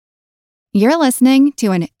You're listening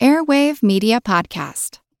to an Airwave Media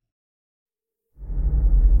Podcast.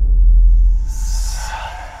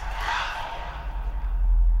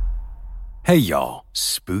 Hey y'all,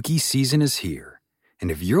 spooky season is here. And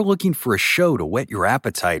if you're looking for a show to whet your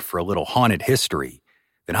appetite for a little haunted history,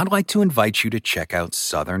 then I'd like to invite you to check out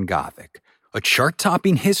Southern Gothic, a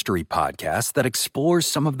chart-topping history podcast that explores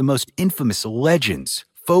some of the most infamous legends,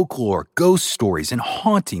 folklore, ghost stories, and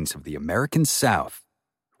hauntings of the American South.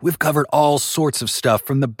 We've covered all sorts of stuff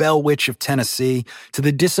from the Bell Witch of Tennessee to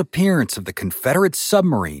the disappearance of the Confederate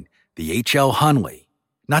submarine, the H.L. Hunley,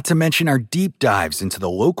 not to mention our deep dives into the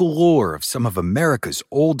local lore of some of America's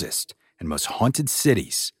oldest and most haunted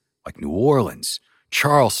cities, like New Orleans,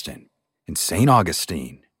 Charleston, and St.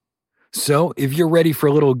 Augustine. So, if you're ready for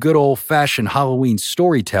a little good old-fashioned Halloween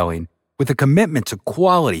storytelling with a commitment to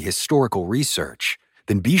quality historical research,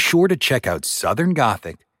 then be sure to check out Southern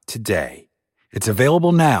Gothic today. It's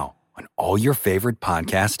available now on all your favorite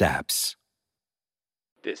podcast apps.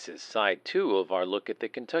 This is Side 2 of our look at the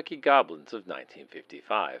Kentucky Goblins of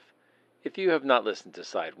 1955. If you have not listened to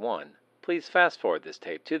Side 1, please fast forward this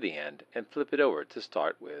tape to the end and flip it over to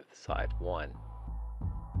start with Side 1.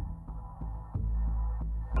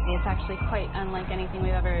 It's actually quite unlike anything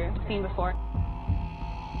we've ever seen before.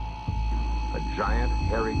 A giant,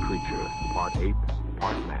 hairy creature, part ape,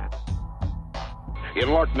 part man. In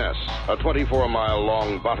Loch Ness, a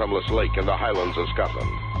 24-mile-long bottomless lake in the Highlands of Scotland.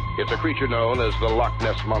 It's a creature known as the Loch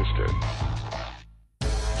Ness Monster.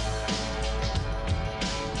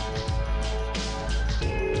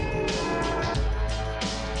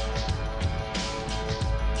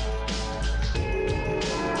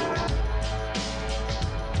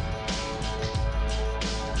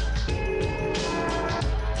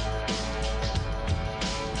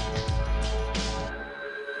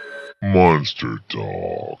 Monster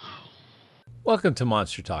Talk. Welcome to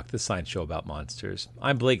Monster Talk, the science show about monsters.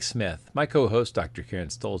 I'm Blake Smith. My co-host, Dr. Karen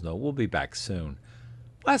Stolzno, will be back soon.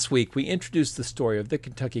 Last week, we introduced the story of the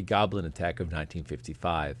Kentucky Goblin attack of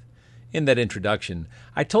 1955. In that introduction,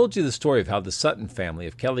 I told you the story of how the Sutton family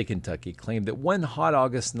of Kelly, Kentucky claimed that one hot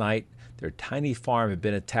August night, their tiny farm had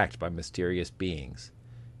been attacked by mysterious beings.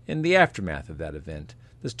 In the aftermath of that event,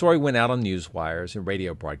 the story went out on news wires and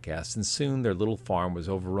radio broadcasts, and soon their little farm was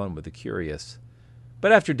overrun with the curious.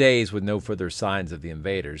 But after days with no further signs of the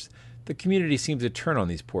invaders, the community seemed to turn on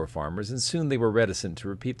these poor farmers, and soon they were reticent to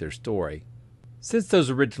repeat their story. Since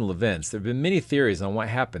those original events, there have been many theories on what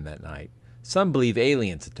happened that night. Some believe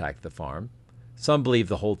aliens attacked the farm. Some believe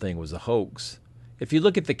the whole thing was a hoax. If you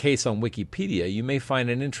look at the case on Wikipedia, you may find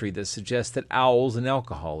an entry that suggests that owls and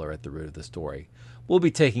alcohol are at the root of the story. We'll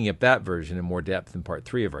be taking up that version in more depth in Part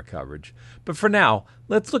 3 of our coverage. But for now,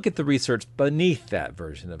 let's look at the research beneath that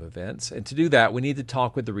version of events. And to do that, we need to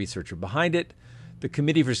talk with the researcher behind it, the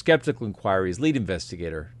Committee for Skeptical Inquiry's lead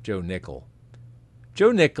investigator, Joe Nickell.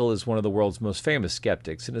 Joe Nickell is one of the world's most famous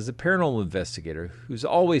skeptics and is a paranormal investigator who's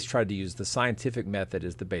always tried to use the scientific method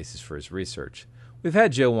as the basis for his research. We've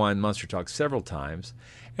had Joe on Monster Talk several times,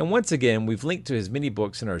 and once again, we've linked to his many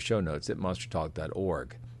books in our show notes at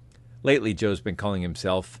monstertalk.org. Lately, Joe's been calling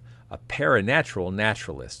himself a paranatural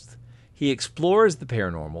naturalist. He explores the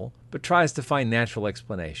paranormal, but tries to find natural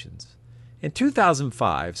explanations. In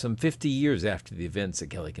 2005, some 50 years after the events at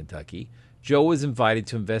Kelly, Kentucky, Joe was invited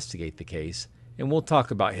to investigate the case, and we'll talk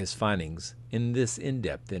about his findings in this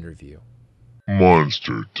in-depth interview.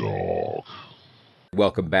 Monster Talk.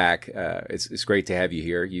 Welcome back. It's great to have you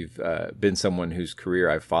here. You've been someone whose career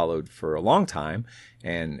I've followed for a long time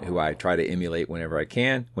and who I try to emulate whenever I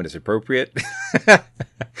can, when it's appropriate.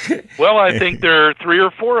 Well, I think there are 3 or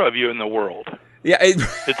 4 of you in the world. Yeah,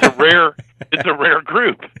 it's a rare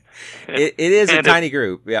group. It is a tiny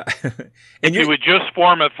group. Yeah. And if you would just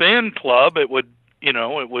form a fan club, it would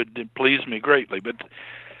please me greatly. But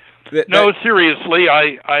seriously,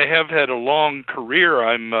 I have had a long career.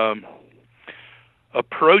 I'm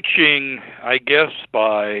approaching, I guess,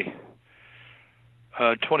 by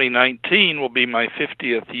 2019 will be my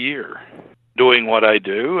 50th year doing what I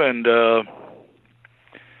do, and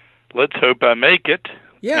let's hope I make it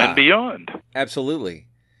and beyond. Absolutely.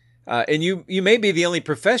 And you may be the only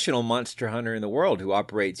professional monster hunter in the world who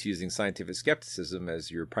operates using scientific skepticism as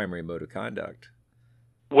your primary mode of conduct.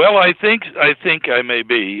 Well, I think I may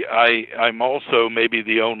be. I'm also maybe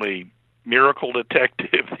the only miracle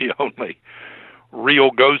detective, the only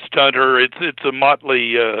real ghost hunter. It's a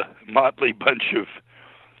motley bunch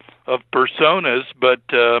of personas, but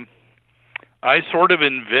I sort of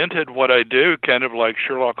invented what I do, kind of like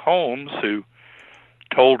Sherlock Holmes, who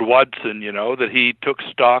told Watson, that he took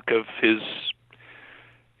stock of his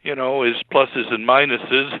pluses and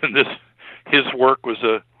minuses, and his work was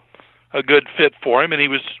a a good fit for him, and he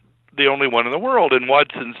was the only one in the world. And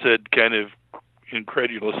Watson said, kind of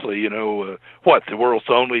incredulously, what, the world's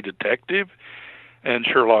only detective? And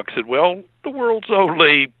Sherlock said, well, the world's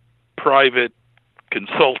only private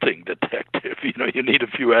consulting detective. You need a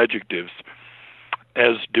few adjectives,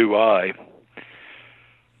 as do I.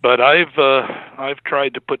 But I've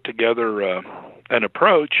tried to put together an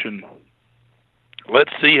approach, and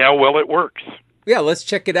let's see how well it works. Yeah, let's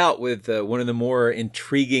check it out with one of the more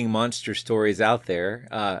intriguing monster stories out there.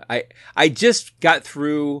 I just got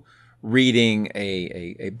through reading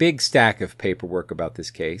a big stack of paperwork about this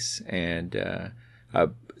case, and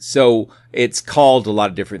so it's called a lot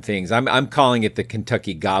of different things. I'm calling it the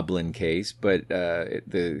Kentucky Goblin case, but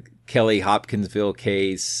the Kelly Hopkinsville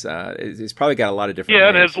case, it's probably got a lot of different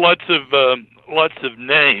names. Yeah, it has lots of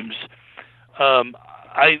names.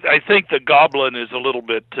 I think the Goblin is a little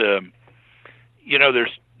bit,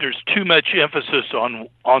 there's too much emphasis on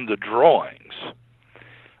the drawings.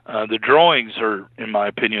 The drawings are, in my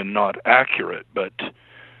opinion, not accurate, but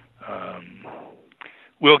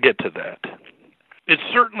we'll get to that. It's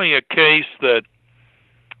certainly a case that,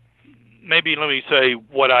 maybe let me say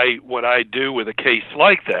what I do with a case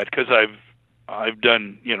like that, because I've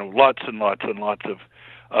done lots and lots and lots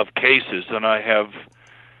of cases, and I have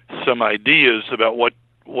some ideas about what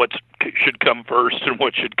should come first and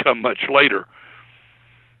what should come much later.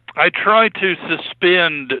 I try to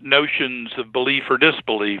suspend notions of belief or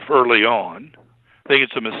disbelief early on. I think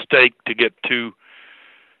it's a mistake to get too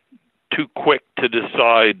quick to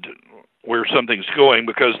decide where something's going,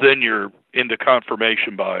 because then you're into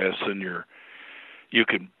confirmation bias, and you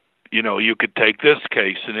could take this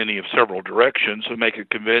case in any of several directions and make a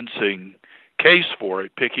convincing case for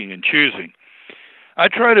it, picking and choosing. I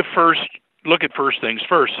try to first look at first things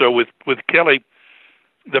first. So with Kelly,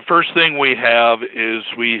 the first thing we have is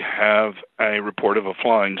a report of a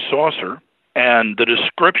flying saucer, and the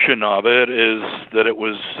description of it is that it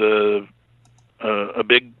was a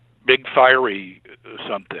big fiery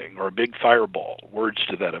something, or a big fireball, words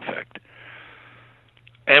to that effect.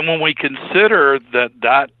 And when we consider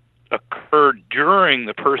that occurred during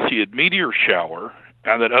the Perseid meteor shower,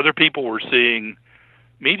 and that other people were seeing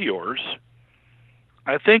meteors,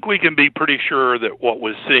 I think we can be pretty sure that what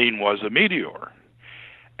was seen was a meteor.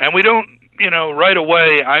 And we don't, right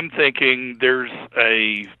away I'm thinking there's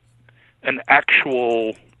an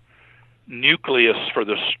actual nucleus for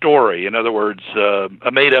the story. In other words, a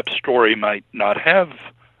made-up story might not have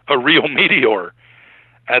a real meteor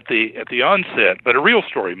at the onset, but a real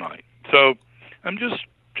story might. So I'm just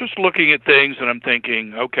looking at things, and I'm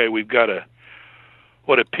thinking, okay, we've got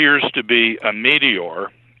what appears to be a meteor,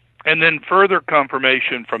 and then further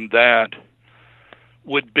confirmation from that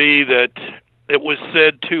would be that it was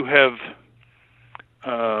said to have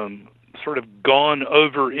sort of gone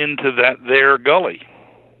over into that there gully.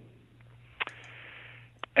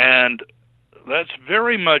 And that's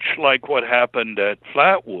very much like what happened at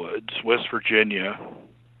Flatwoods, West Virginia,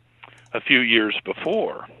 a few years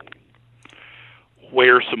before,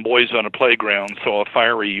 where some boys on a playground saw a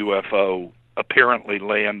fiery UFO apparently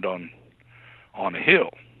land on a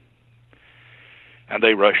hill. And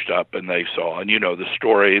they rushed up and they saw, and the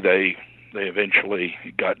story, they eventually,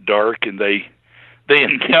 it got dark, and they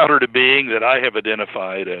encountered a being that I have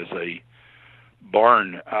identified as a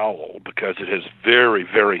barn owl, because it has very,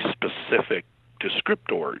 very specific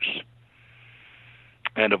descriptors.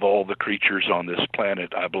 And of all the creatures on this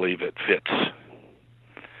planet, I believe it fits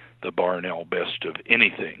the barn owl best of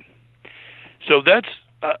anything. So that's,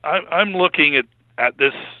 I'm looking at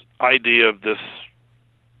this idea of this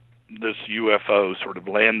UFO sort of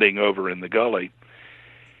landing over in the gully.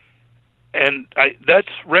 And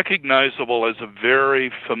that's recognizable as a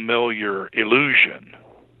very familiar illusion.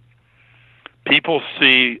 People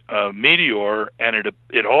see a meteor, and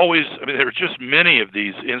it always, there's just many of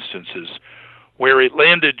these instances where it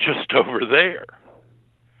landed just over there,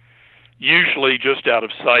 usually just out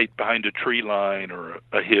of sight behind a tree line or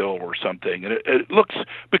a hill or something. And it looks,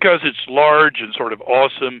 because it's large and sort of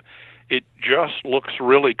awesome, it just looks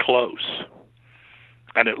really close.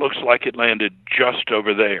 And it looks like it landed just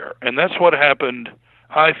over there. And that's what happened,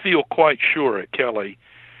 I feel quite sure, at Kelly,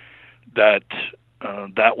 that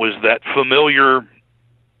that was that familiar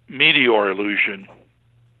meteor illusion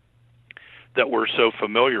that we're so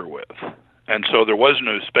familiar with. And so there was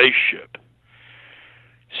no spaceship.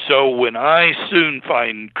 So when I soon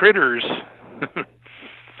find critters,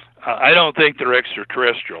 I don't think they're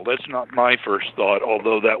extraterrestrial. That's not my first thought,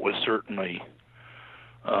 although that was certainly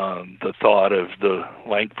the thought of the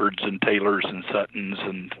Langfords and Taylors and Suttons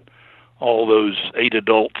and all those 8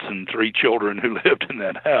 adults and 3 children who lived in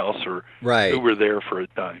that house, or right, who were there for a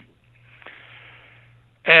time.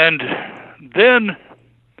 And then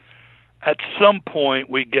at some point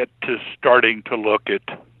we get to starting to look at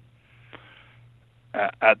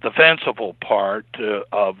the fanciful part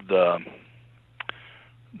of the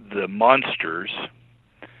monsters,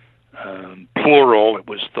 plural, it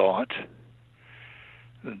was thought,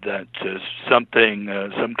 that something,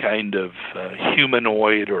 some kind of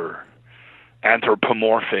humanoid or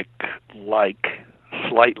anthropomorphic-like,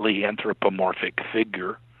 slightly anthropomorphic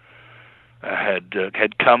figure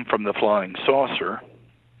had come from the flying saucer.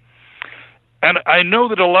 And I know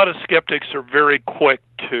that a lot of skeptics are very quick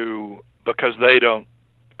to, because they don't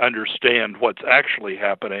understand what's actually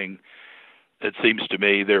happening, it seems to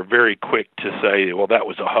me, they're very quick to say, well, that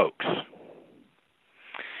was a hoax.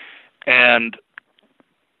 And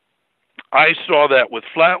I saw that with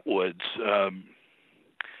Flatwoods,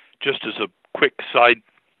 just as a quick side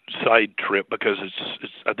trip, because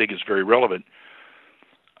I think it's very relevant.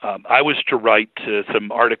 I was to write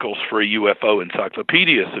some articles for a UFO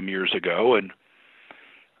encyclopedia some years ago, and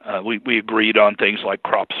we agreed on things like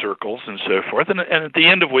crop circles and so forth. And at the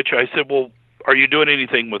end of which I said, well, are you doing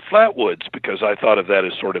anything with Flatwoods? Because I thought of that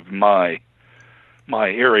as sort of my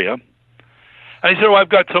area. And he said, well, I've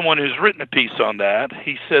got someone who's written a piece on that.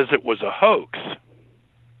 He says it was a hoax.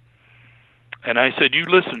 And I said, you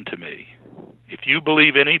listen to me. If you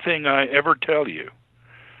believe anything I ever tell you,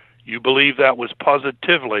 you believe that was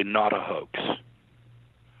positively not a hoax.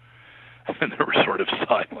 And there was sort of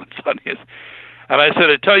silence on his. And I said,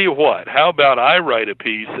 I tell you what, how about I write a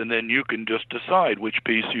piece and then you can just decide which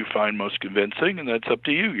piece you find most convincing, and that's up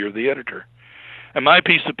to you. You're the editor. And my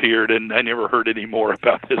piece appeared, and I never heard any more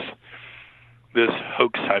about this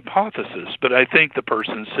hoax hypothesis. But I think the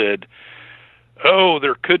person said, oh,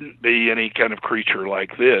 there couldn't be any kind of creature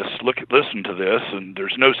like this. Listen to this, and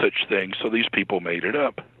there's no such thing, so these people made it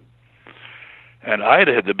up. And I'd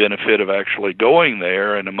had the benefit of actually going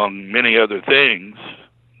there, and among many other things,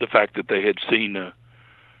 the fact that they had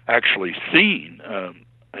actually seen a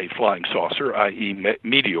flying saucer, i.e.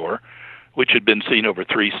 meteor, which had been seen over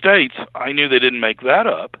 3 states. I knew they didn't make that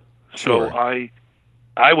up. Sure. So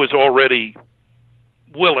I was already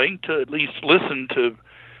willing to at least listen to,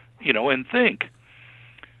 and think.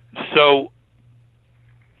 So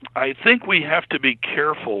I think we have to be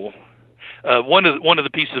careful. One of the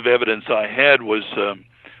pieces of evidence I had was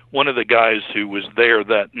one of the guys who was there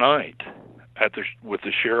that night with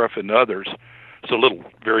the sheriff and others. It's a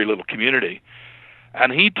very little community,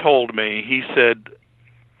 and he told me, he said,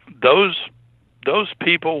 those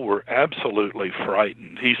people were absolutely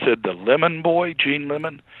frightened. He said the Lemon boy, Gene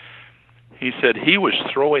Lemon, he said he was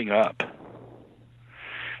throwing up.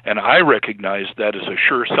 And I recognized that as a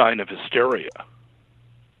sure sign of hysteria.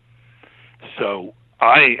 So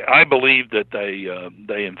I believe that they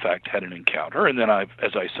in fact had an encounter, and then I've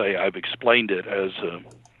explained it as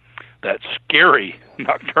that scary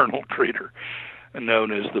nocturnal creature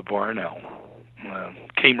known as the barn owl.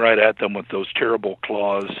 Came right at them with those terrible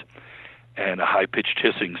claws and a high-pitched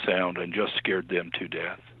hissing sound, and just scared them to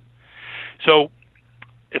death. So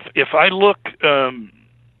if I look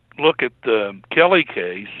at the Kelly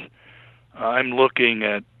case, I'm looking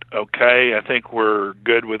at, okay, I think we're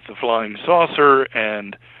good with the flying saucer,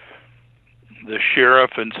 and the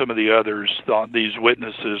sheriff and some of the others thought these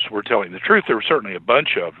witnesses were telling the truth. There were certainly a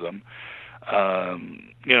bunch of them.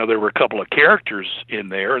 There were a couple of characters in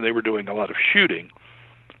there, and they were doing a lot of shooting.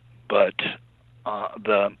 But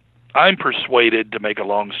I'm persuaded, to make a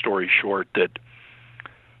long story short, that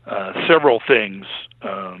several things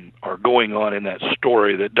are going on in that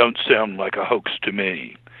story that don't sound like a hoax to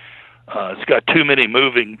me. It's got too many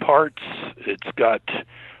moving parts. It's got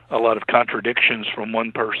a lot of contradictions from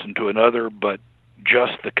one person to another, but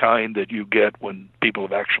just the kind that you get when people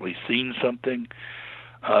have actually seen something.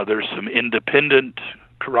 There's some independent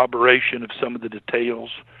corroboration of some of the details.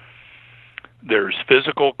 There's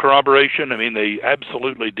physical corroboration. I mean, they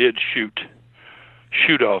absolutely did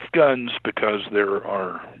shoot off guns, because there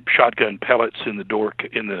are shotgun pellets in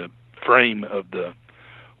the frame of the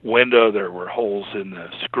window. There were holes in the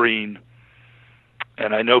screen.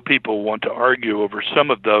 And I know people want to argue over some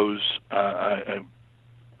of those. I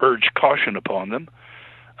urge caution upon them.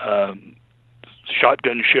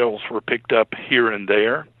 Shotgun shells were picked up here and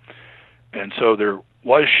there, and so there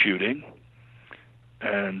was shooting.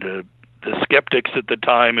 And the skeptics at the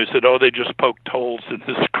time who said, "Oh, they just poked holes in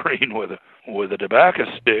the screen with a tobacco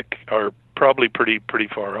stick," are probably pretty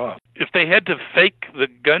far off. If they had to fake the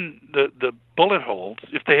gun, the bullet holes,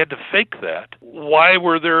 if they had to fake that, why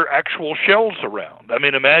were there actual shells around? I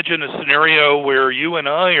mean, imagine a scenario where you and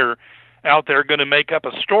I are out there going to make up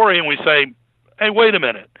a story, and we say, "Hey, wait a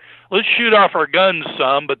minute. Let's shoot off our guns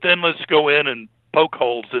some, but then let's go in and poke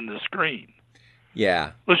holes in the screen.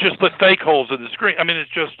 Yeah. Let's just put fake holes in the screen. I mean, it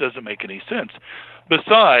just doesn't make any sense.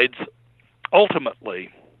 Besides, ultimately,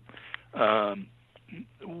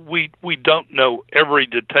 we don't know every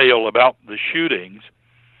detail about the shootings.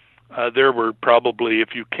 There were probably,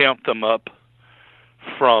 if you count them up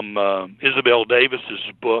from Isabel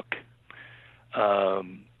Davis's book,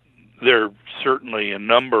 there are certainly a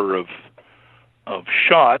number of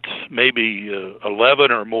shots, maybe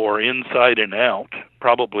 11 or more inside and out,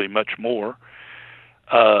 probably much more.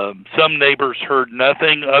 Some neighbors heard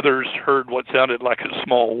nothing. Others heard what sounded like a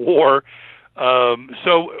small war.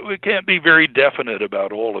 So we can't be very definite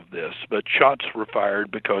about all of this, but shots were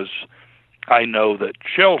fired because I know that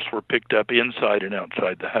shells were picked up inside and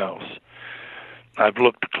outside the house. I've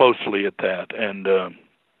looked closely at that. And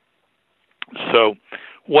so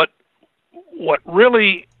what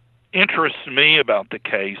really interests me about the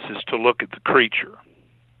case is to look at the creature.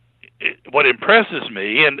 What impresses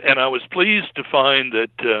me, and I was pleased to find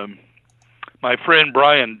that my friend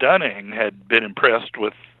Brian Dunning had been impressed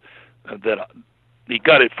with that. He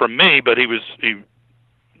got it from me, but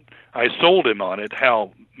I sold him on it,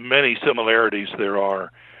 how many similarities there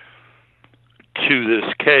are to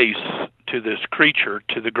this case, to this creature,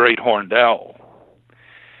 to the great horned owl.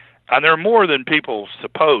 And there are more than people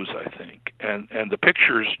suppose, I think. And the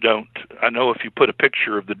pictures don't. I know if you put a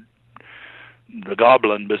picture of the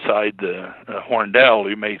goblin beside the horned owl,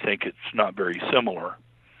 you may think it's not very similar.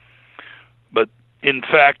 But in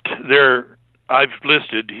fact, I've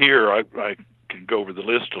listed here, I can go over the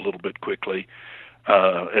list a little bit quickly,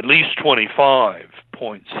 at least 25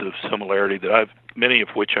 points of similarity that many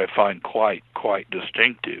of which I find quite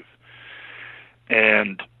distinctive.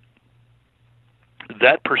 And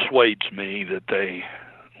that persuades me that they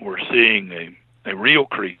were seeing a real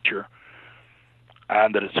creature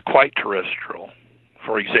and that it's quite terrestrial.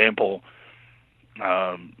 For example,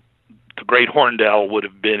 the great horned owl would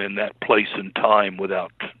have been in that place and time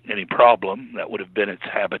without any problem. That would have been its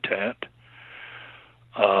habitat.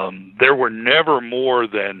 There were never more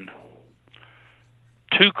than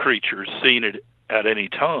 2 creatures seen at any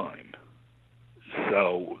time.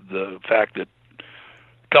 So the fact that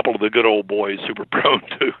a couple of the good old boys who were prone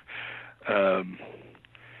to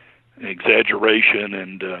exaggeration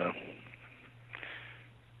and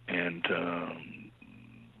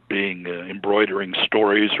being embroidering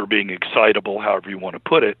stories or being excitable, however you want to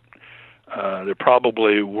put it, there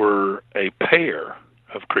probably were a pair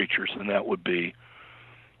of creatures, and that would be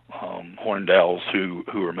horned owls who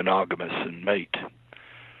are monogamous and mate.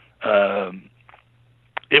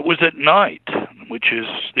 It was at night,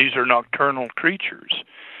 these are nocturnal creatures.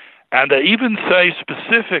 And they even say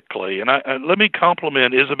specifically, and let me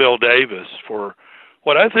compliment Isabel Davis for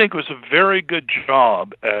what I think was a very good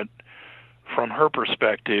job at, from her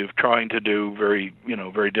perspective, trying to do very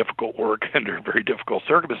difficult work under very difficult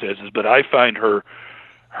circumstances. But I find her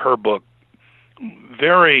book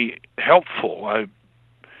very helpful.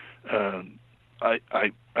 I'm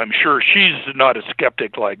sure she's not a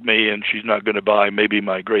skeptic like me, and she's not going to buy maybe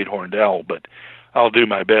my great horned owl, but I'll do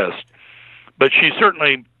my best. But she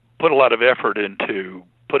certainly put a lot of effort into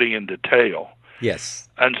putting in detail. Yes.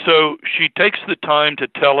 And so she takes the time to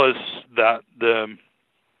tell us that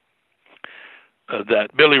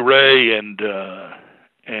that Billy Ray and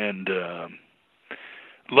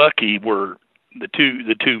Lucky were the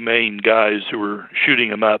two main guys who were shooting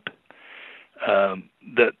him up.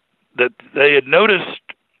 That they had noticed,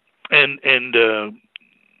 and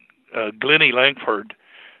Glennie Langford,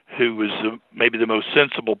 who was maybe the most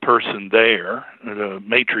sensible person there, the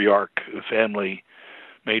matriarch, the family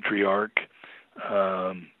matriarch,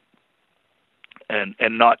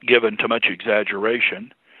 and not given to much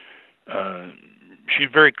exaggeration. She's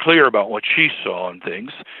very clear about what she saw and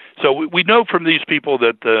things. So we know from these people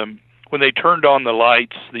that when they turned on the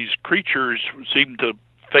lights, these creatures seemed to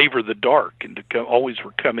favor the dark and always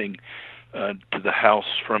were coming to the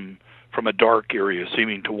house from a dark area,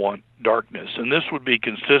 seeming to want darkness. And this would be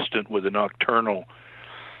consistent with a nocturnal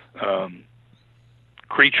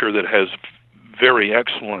creature that has very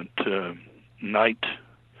excellent night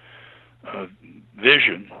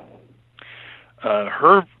vision.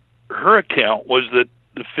 Her account was that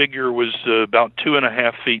the figure was about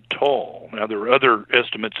 2.5 feet tall. Now, there are other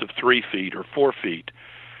estimates of 3 feet or 4 feet.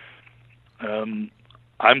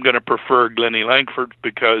 I'm going to prefer Glennie Langford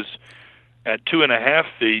because at 2.5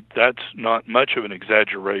 feet, that's not much of an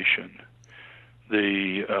exaggeration.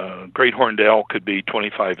 The great horned owl could be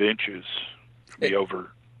 25 inches, be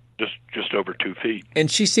over just over 2 feet. And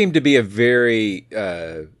she seemed to be a very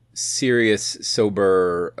serious,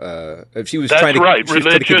 sober. She was That's trying to right,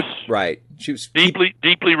 religious. Right, she was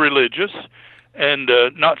deeply religious, and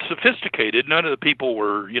not sophisticated. None of the people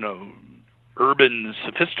were, urban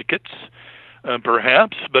sophisticates,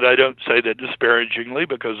 perhaps, but I don't say that disparagingly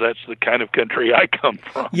because that's the kind of country I come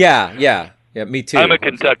from. Yeah, me too. I'm a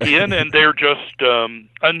Kentuckian, and they're just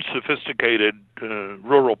unsophisticated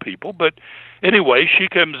rural people. But anyway, she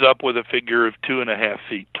comes up with a figure of 2.5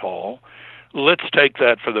 feet tall. Let's take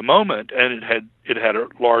that for the moment, and it had a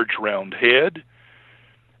large round head,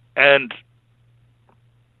 and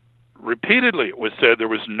repeatedly it was said there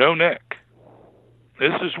was no neck.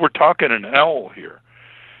 We're talking an owl here.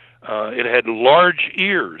 It had large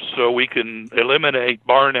ears, so we can eliminate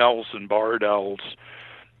barn owls and barred owls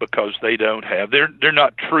because they don't have, they're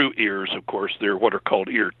not true ears, of course. They're what are called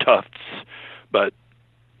ear tufts, but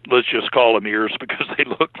let's just call them ears because they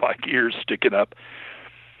look like ears sticking up.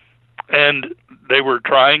 And they were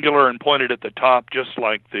triangular and pointed at the top, just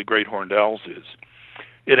like the great horned owl's is.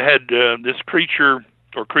 It had, this creature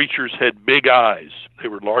or creatures had big eyes. They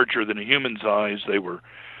were larger than a human's eyes. They were,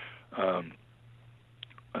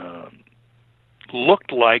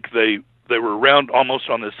 looked like they were round almost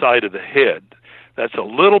on the side of the head. That's a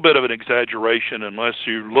little bit of an exaggeration unless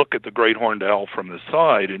you look at the great horned owl from the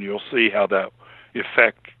side, and you'll see how that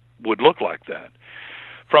effect would look like that.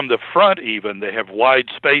 From the front even, they have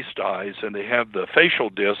wide-spaced eyes, and they have the facial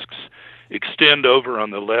discs extend over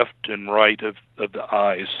on the left and right of the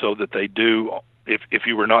eyes so that they do, if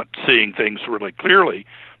you were not seeing things really clearly,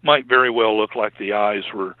 might very well look like the eyes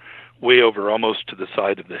were way over almost to the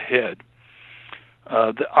side of the head.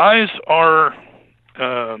 The eyes are,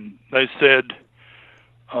 they said,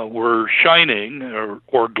 were shining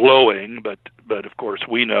or glowing, but of course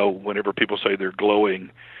we know whenever people say they're glowing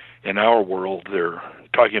in our world, they're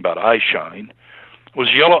talking about eye shine, was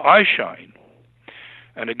yellow eye shine.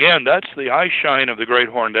 And again, that's the eye shine of the great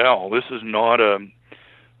horned owl. This is not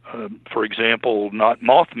for example, not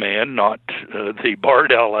Mothman, not the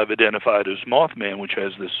barred owl I've identified as Mothman, which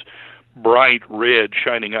has this bright red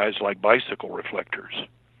shining eyes like bicycle reflectors.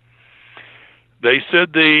 They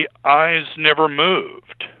said the eyes never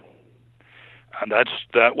moved, and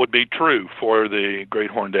that would be true for the great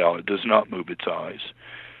horned owl. It does not move its eyes.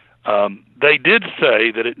 They did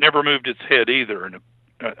say that it never moved its head either, and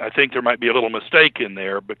I think there might be a little mistake in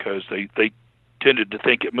there because they tended to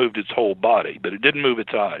think it moved its whole body, but it didn't move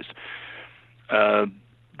its eyes.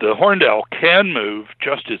 The horned owl can move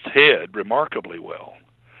just its head remarkably well,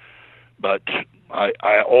 but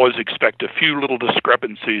I always expect a few little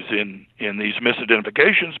discrepancies in these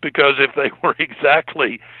misidentifications, because if they were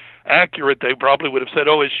exactly accurate, they probably would have said,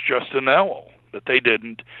 oh, it's just an owl. But they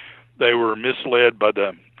didn't. They were misled by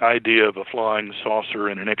the idea of a flying saucer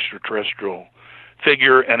and an extraterrestrial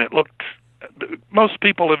figure, and it looked, most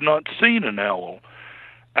people have not seen an owl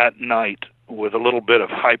at night with a little bit of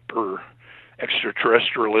hyper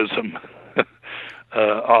extraterrestrialism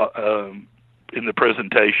in the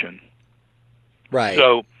presentation. Right.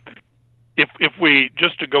 So if we,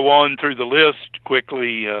 just to go on through the list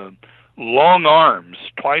quickly, long arms,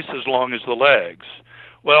 twice as long as the legs.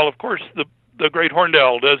 Well, of course, the great horned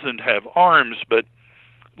owl doesn't have arms, but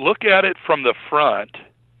look at it from the front,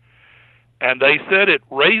 and they said it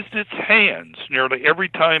raised its hands nearly every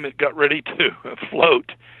time it got ready to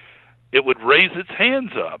float. It would raise its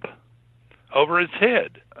hands up over its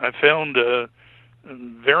head. I found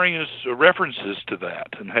various references to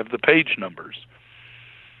that and have the page numbers.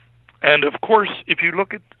 And of course, if you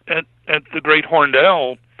look at the great horned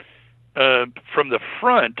owl from the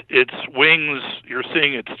front, its wings, you're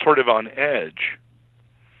seeing it's sort of on edge.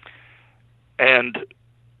 And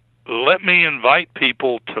let me invite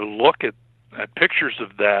people to look at pictures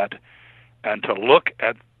of that and to look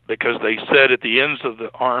at, because they said at the ends of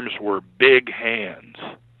the arms were big hands.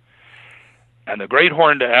 And the great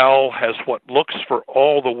horned owl has what looks for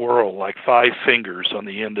all the world like 5 fingers on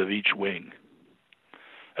the end of each wing.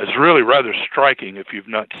 It's really rather striking if you've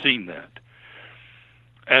not seen that.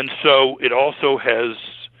 And so it also has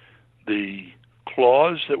the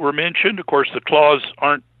claws that were mentioned. Of course, the claws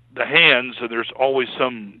aren't the hands, and there's always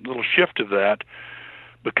some little shift of that,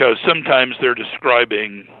 because sometimes they're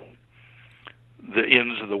describing the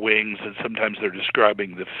ends of the wings, and sometimes they're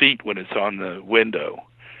describing the feet when it's on the window.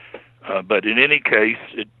 But in any case,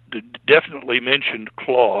 it definitely mentioned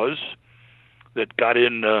claws that got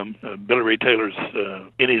in Billy Ray Taylor's,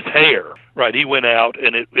 in his hair. Right, he went out,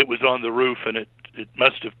 and it was on the roof, and it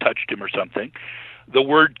must have touched him or something. The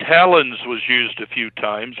word talons was used a few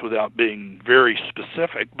times without being very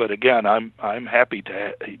specific, but again, I'm happy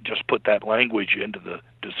to just put that language into the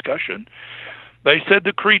discussion. They said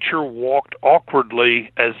the creature walked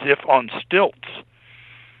awkwardly as if on stilts,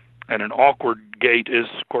 and an awkward gait is,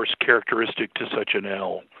 of course, characteristic to such an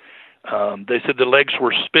owl. They said the legs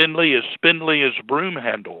were spindly as broom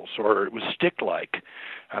handles, or it was stick-like.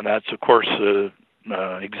 And that's, of course,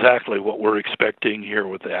 exactly what we're expecting here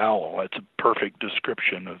with the owl. That's a perfect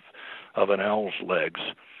description of an owl's legs.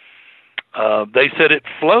 They said it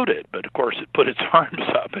floated, but of course it put its arms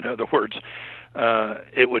up. In other words,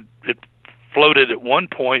 it floated at one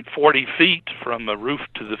point 40 feet from the roof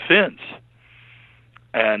to the fence.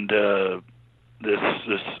 And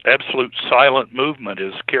this absolute silent movement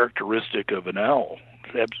is characteristic of an owl.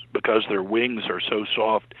 Because their wings are so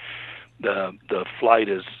soft, the flight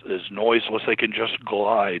is noiseless. They can just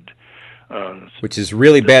glide. Which is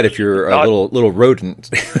really bad if you're a little rodent.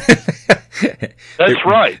 That's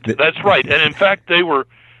right. That's right. And in fact, they were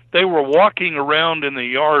walking around in the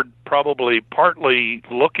yard, probably partly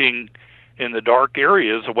looking in the dark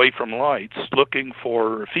areas away from lights, looking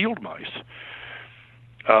for field mice.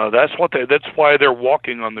 That's why they're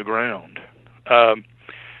walking on the ground.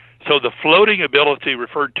 So the floating ability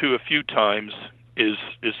referred to a few times is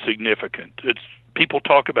significant. People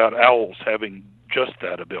talk about owls having just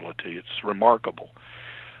that ability. It's remarkable.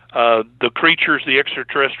 The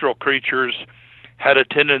extraterrestrial creatures, had a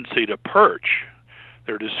tendency to perch.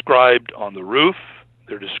 They're described on the roof.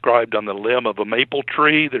 They're described on the limb of a maple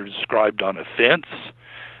tree. They're described on a fence.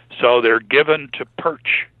 So they're given to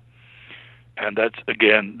perch. And that's,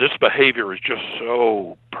 again, this behavior is just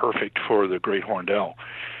so perfect for the great horned owl.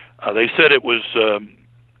 They said it was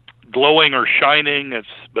glowing or shining,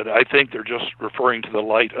 but I think they're just referring to the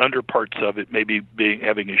light under parts of it, maybe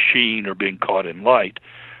having a sheen or being caught in light.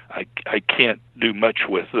 I can't do much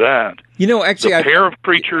with that. Actually, the pair of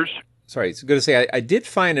creatures. Sorry, I was going to say I did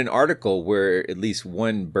find an article where at least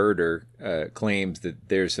one birder claims that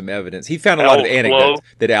there's some evidence. He found a lot of anecdotes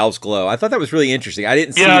that owls glow. I thought that was really interesting. I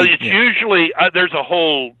didn't see. Yeah, it's usually there's a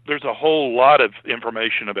whole lot of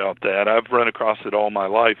information about that. I've run across it all my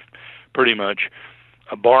life, pretty much.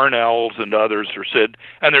 Barn owls and others are said,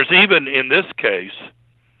 and there's even in this case,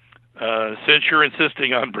 since you're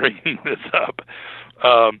insisting on bringing this up,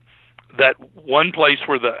 that one place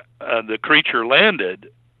where the creature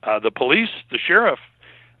landed, the police, the sheriff,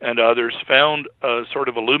 and others found a sort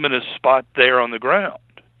of a luminous spot there on the ground,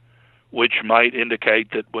 which might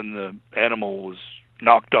indicate that when the animal was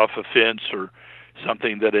knocked off a fence or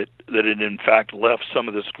something, that it in fact left some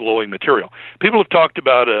of this glowing material. People have talked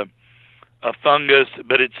about a fungus,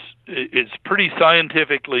 but it's pretty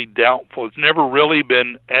scientifically doubtful. It's never really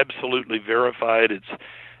been absolutely verified.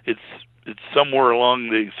 It's somewhere along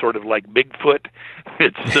the sort of like Bigfoot.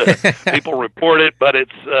 It's people report it, but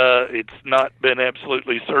it's not been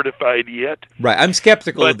absolutely certified yet. Right, I'm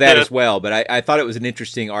skeptical of that as well. But I thought it was an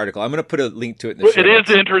interesting article. I'm going to put a link to it in the show notes.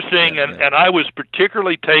 It is interesting, and I was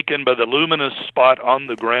particularly taken by the luminous spot on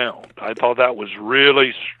the ground. I thought that was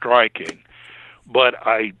really striking. But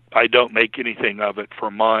I don't make anything of it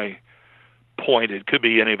for my point. It could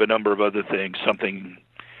be any of a number of other things. Something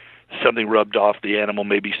rubbed off the animal,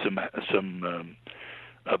 maybe some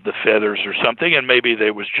of the feathers or something, and maybe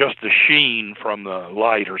there was just a sheen from the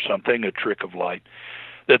light or something, a trick of light.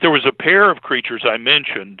 That there was a pair of creatures I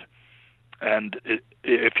mentioned, and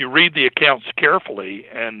if you read the accounts carefully,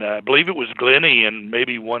 and I believe it was Glennie and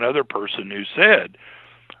maybe one other person who said,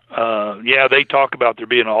 they talk about there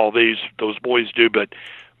being all those boys do, but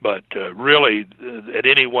really at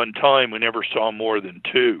any one time we never saw more than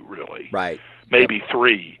two, really. Right. Maybe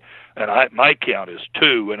three. And my count is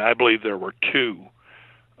two, and I believe there were two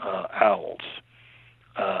owls.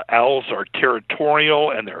 Owls are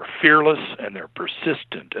territorial, and they're fearless, and they're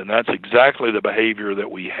persistent, and that's exactly the behavior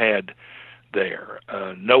that we had there.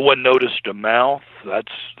 No one noticed a mouth.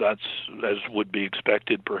 That's as would be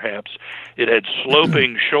expected, perhaps. It had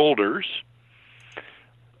sloping shoulders.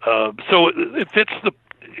 So it fits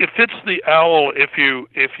the owl. If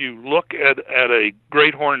you look at a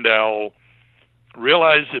great horned owl,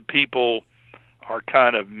 realize that people are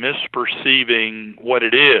kind of misperceiving what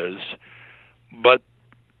it is, but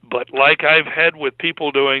like I've had with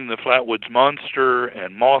people doing the Flatwoods Monster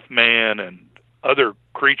and Mothman and other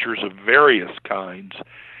creatures of various kinds,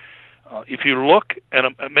 if you look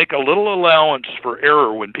and make a little allowance for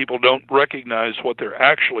error when people don't recognize what they're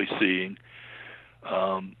actually seeing,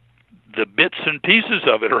 the bits and pieces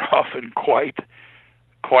of it are often quite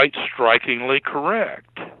strikingly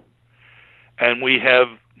correct. And we have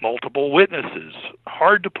multiple witnesses.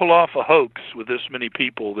 Hard to pull off a hoax with this many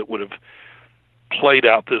people that would have played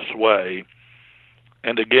out this way.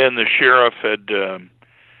 And again, the sheriff had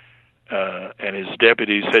and his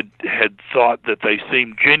deputies had thought that they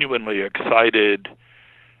seemed genuinely excited,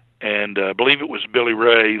 and I believe it was Billy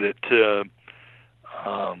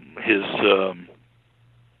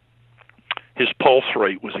his pulse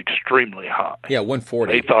rate was extremely high. Yeah,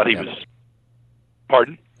 140. They thought he was.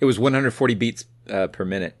 Pardon? It was 140 beats per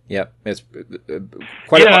minute. Yep, it's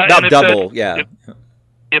quite about double. Yeah.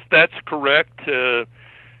 If that's correct,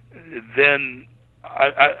 then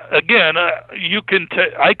I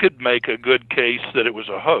could make a good case that it was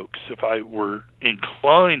a hoax if I were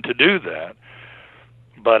inclined to do that.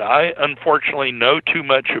 But I unfortunately know too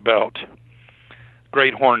much about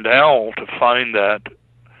great horned owl to find that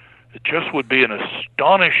it just would be an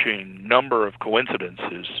astonishing number of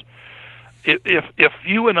coincidences. If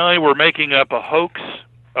you and I were making up a hoax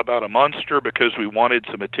about a monster because we wanted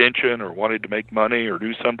some attention or wanted to make money or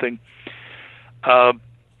do something,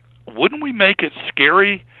 wouldn't we make it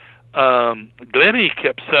scary? Glennie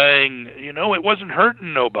kept saying, it wasn't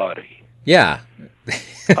hurting nobody. Yeah.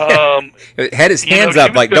 It had his hands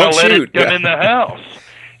up like, don't let shoot. It come in the house.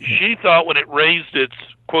 She thought when it raised its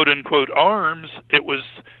quote-unquote arms, it was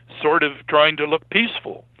sort of trying to look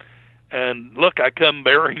peaceful. And look, I come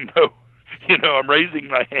bearing I'm raising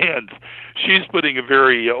my hands. She's putting a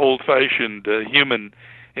very old-fashioned human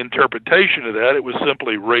interpretation of that. It was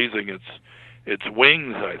simply raising its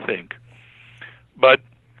wings, I think. But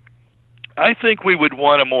I think we would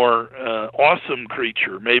want a more awesome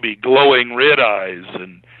creature, maybe glowing red eyes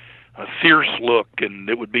and a fierce look, and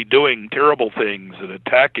it would be doing terrible things and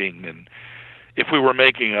attacking. And if we were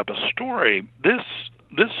making up a story, this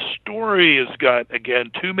story has got,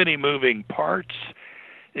 again, too many moving parts.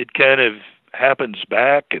 It kind of happens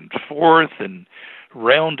back and forth and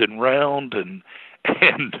round, and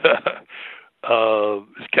it's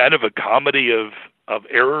kind of a comedy of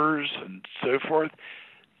errors and so forth.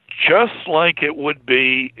 Just like it would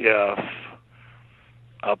be if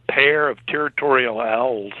a pair of territorial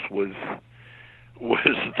owls was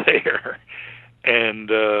there, and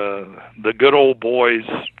the good old boys,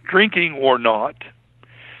 drinking or not.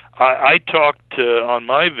 I talked on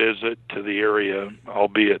my visit to the area,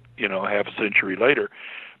 albeit half a century later,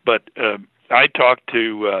 but I talked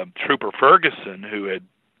to Trooper Ferguson, who had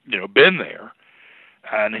been there,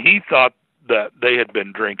 and he thought that they had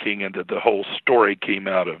been drinking and that the whole story came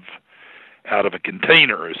out of a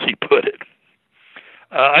container, as he put it.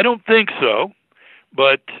 I don't think so,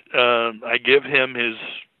 but I give him his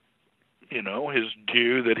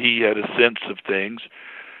due that he had a sense of things.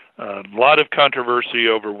 A lot of controversy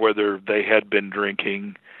over whether they had been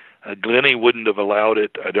drinking. Glennie wouldn't have allowed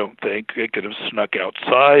it, I don't think. They could have snuck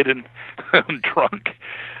outside and drunk.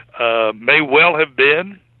 May well have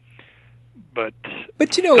been. But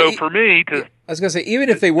so for me, I was going to say, even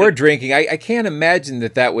if they were drinking, I can't imagine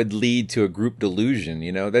that would lead to a group delusion.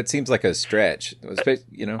 That seems like a stretch. I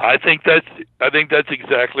think that's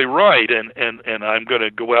exactly right, and I'm going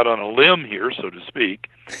to go out on a limb here, so to speak,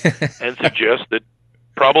 and suggest that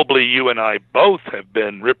probably you and I both have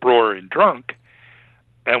been rip-roaring drunk,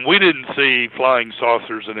 and we didn't see flying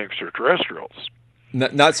saucers and extraterrestrials.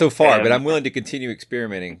 Not so far, but I'm willing to continue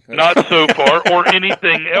experimenting. Not so far, or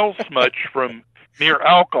anything else much from mere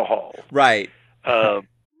alcohol. Right.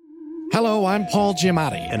 Hello, I'm Paul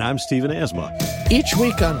Giamatti. And I'm Stephen Asma. Each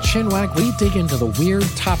week on Chinwag, we dig into the weird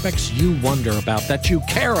topics you wonder about, that you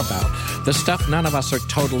care about. The stuff none of us are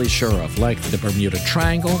totally sure of, like the Bermuda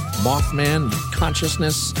Triangle, Mothman,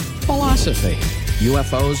 consciousness, philosophy,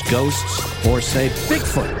 UFOs, ghosts, or, say,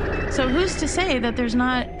 Bigfoot. So who's to say that there's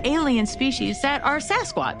not alien species that are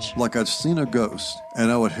Sasquatch? Like I'd seen a ghost, and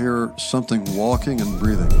I would hear something walking and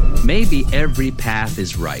breathing. Maybe every path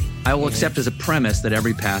is right. I will accept as a premise that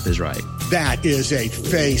every path is right. That is a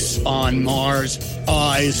face on Mars,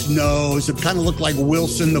 eyes, nose. It kind of looked like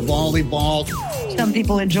Wilson, the volleyball. Some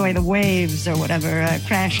people enjoy the waves or whatever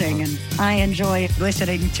crashing, and I enjoy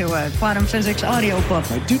listening to a quantum physics audiobook.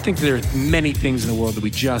 I do think there are many things in the world that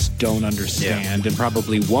we just don't understand and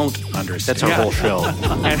probably won't understand. That's our whole show.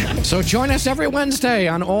 So join us every Wednesday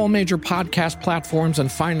on all major podcast platforms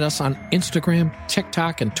and find us on Instagram,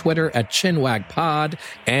 TikTok, and Twitter at ChinwagPod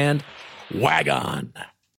and Wagon.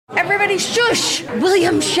 Everybody shush!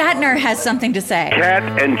 William Shatner has something to say.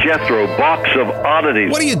 Cat and Jethro, box of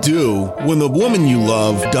oddities. What do you do when the woman you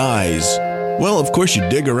love dies? Well, of course you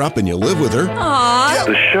dig her up and you live with her. Aww.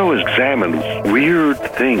 The show examines weird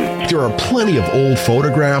things. There are plenty of old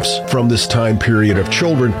photographs from this time period of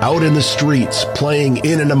children out in the streets playing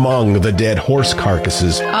in and among the dead horse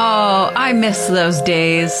carcasses. Oh, I miss those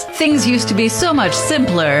days. Things used to be so much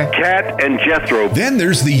simpler. Cat and Jethro. Then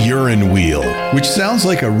there's the urine wheel, which sounds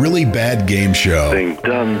like a really bad game show. They've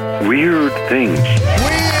done weird things.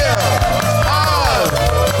 Wheel of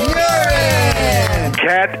urine!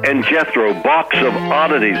 Cat Cat and Jethro, Box of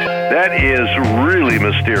Oddities. That is really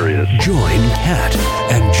mysterious. Join Cat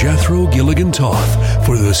and Jethro Gilligan Toth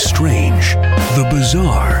for the strange, the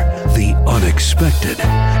bizarre, the unexpected,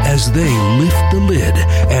 as they lift the lid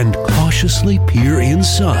and cautiously peer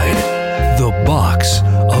inside the Box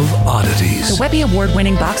of Oddities. The Webby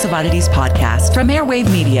Award-winning Box of Oddities podcast from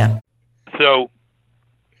Airwave Media. So,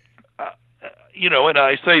 and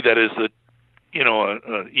I say that as a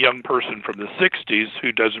young person from the 60s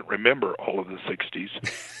who doesn't remember all of the 60s.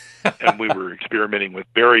 And we were experimenting with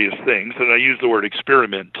various things, and I use the word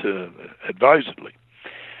experiment advisedly.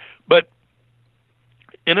 But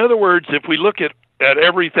in other words, if we look at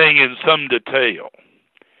everything in some detail,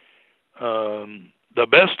 the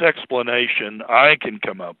best explanation I can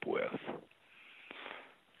come up with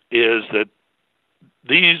is that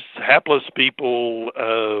these hapless people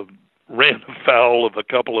ran afoul of a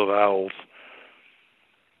couple of owls,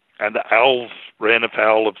 and the owls ran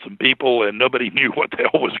afoul of some people, and nobody knew what the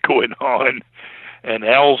hell was going on. And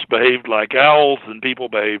owls behaved like owls, and people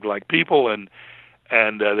behaved like people, and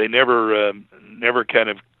they never kind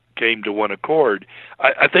of came to one accord.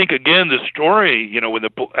 I think again the story, when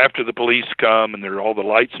after the police come and there are all the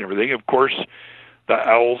lights and everything, of course the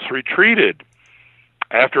owls retreated.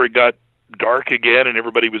 After it got dark again and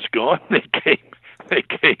everybody was gone, they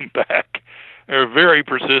came back. They're very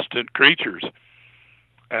persistent creatures.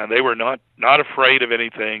 And they were not afraid of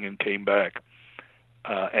anything and came back,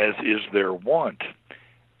 as is their wont.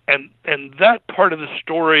 And that part of the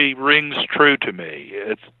story rings true to me.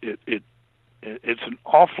 It's an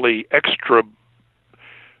awfully extra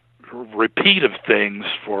repeat of things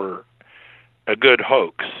for a good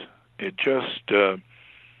hoax. It just there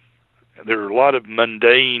are a lot of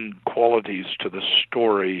mundane qualities to the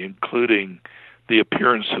story, including the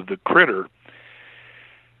appearance of the critter,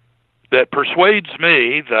 that persuades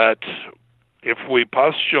me that if we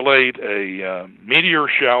postulate a meteor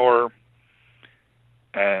shower,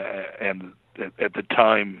 and at the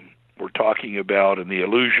time we're talking about, and the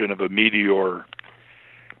illusion of a meteor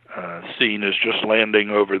seen as just landing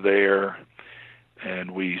over there,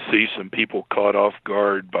 and we see some people caught off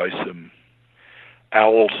guard by some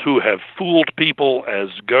owls who have fooled people as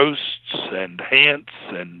ghosts and hants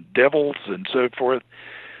and devils and so forth,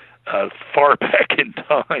 far back in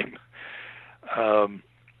time.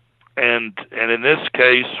 And in this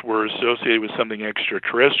case, we're associated with something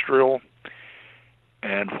extraterrestrial.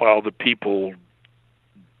 And while the people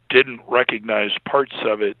didn't recognize parts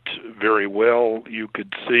of it very well, you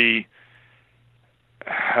could see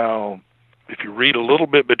how, if you read a little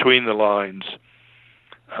bit between the lines,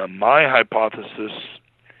 my hypothesis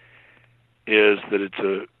is that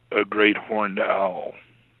it's a great horned owl,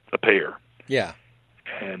 a pair. Yeah.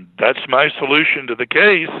 And that's my solution to the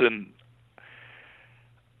case, and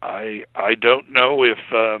I don't know if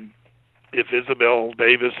Isabel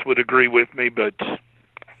Davis would agree with me, but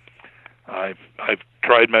I've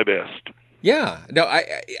tried my best. Yeah, no,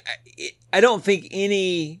 I don't think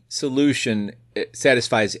any solution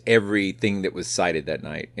satisfies everything that was cited that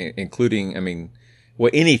night, including,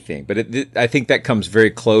 anything. But I think that comes very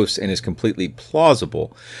close and is completely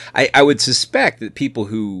plausible. I would suspect that people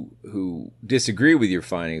who disagree with your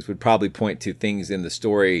findings would probably point to things in the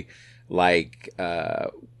story like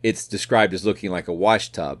it's described as looking like a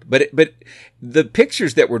wash tub. But the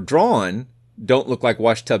pictures that were drawn don't look like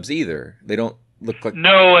wash tubs either. They don't look like...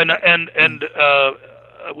 No, and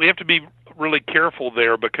we have to be really careful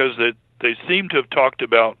there, because they seem to have talked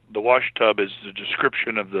about the wash tub as the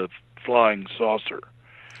description of the flying saucer.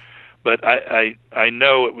 But I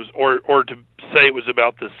know it was, or to say it was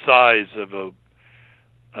about the size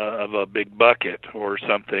of a big bucket or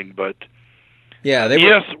something. But yeah,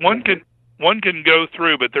 yes, one can go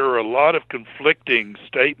through, but there are a lot of conflicting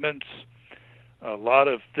statements, a lot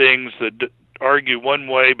of things that argue one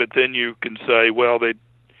way, but then you can say, well,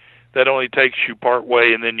 that only takes you part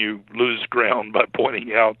way, and then you lose ground by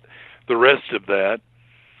pointing out the rest of that.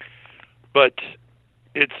 But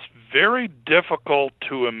it's very difficult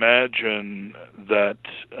to imagine that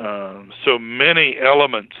so many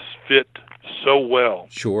elements fit so well.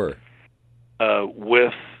 Sure.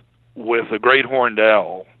 With a great horned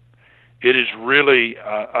owl. It is really,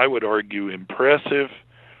 I would argue, impressive,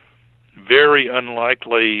 very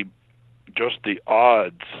unlikely, just the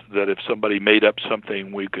odds that if somebody made up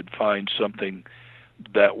something, we could find something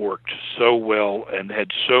that worked so well and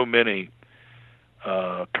had so many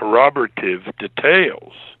corroborative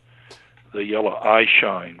details. The yellow eye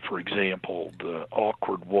shine, for example, the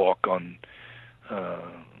awkward walk on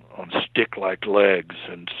stick-like legs,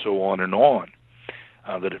 and so on and on,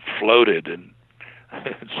 that it floated and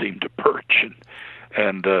it seemed to perch,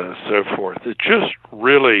 and so forth. It just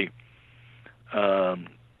really, and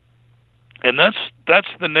that's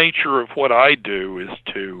the nature of what I do, is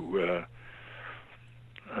to.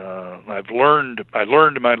 I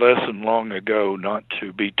learned my lesson long ago not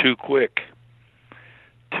to be too quick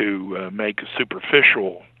to make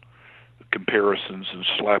superficial comparisons and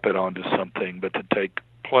slap it onto something, but to take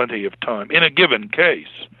plenty of time in a given case.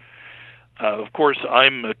 Of course,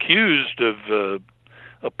 I'm accused of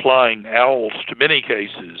applying owls to many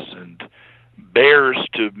cases, and bears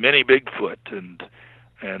to many Bigfoot,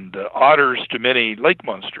 and otters to many lake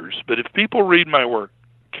monsters. But if people read my work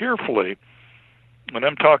carefully, when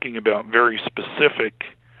I'm talking about very specific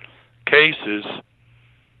cases,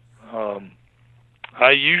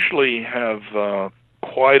 I usually have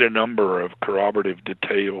quite a number of corroborative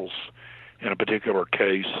details in a particular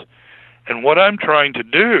case. And what I'm trying to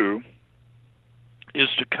do is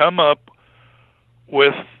to come up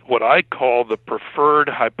with what I call the preferred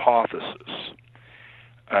hypothesis.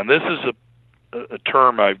 And this is a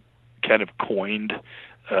term I've kind of coined,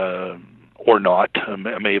 or not. I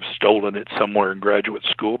may have stolen it somewhere in graduate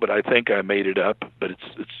school, but I think I made it up. But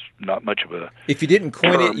it's not much of a. If you didn't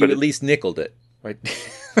coin term, it, you at least nickeled it, right?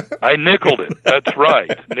 I nickeled it. That's right.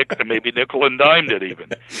 Maybe nickel and dimed it even.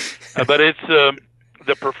 But it's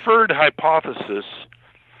the preferred hypothesis.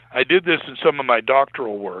 I did this in some of my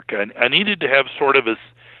doctoral work. I needed to have sort of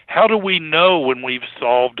how do we know when we've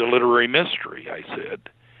solved a literary mystery, I said.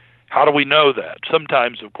 How do we know that?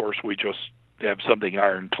 Sometimes, of course, we just have something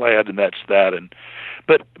ironclad, and that's that.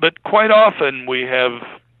 But quite often we have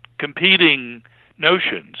competing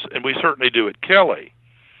notions, and we certainly do at Kelly.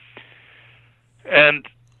 And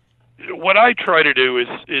what I try to do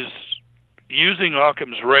is using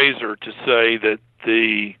Occam's razor to say that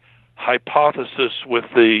the hypothesis with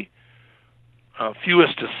the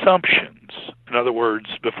fewest assumptions, in other words,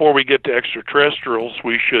 before we get to extraterrestrials,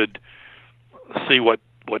 we should see what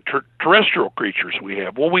terrestrial creatures we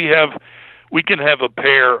have. Well, we can have a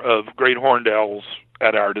pair of great horned owls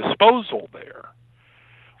at our disposal there.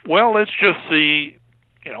 Well, let's just see,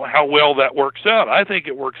 how well that works out. I think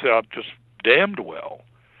it works out just damned well.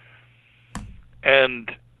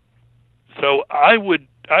 And so I would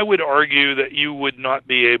argue that you would not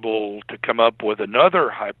be able to come up with another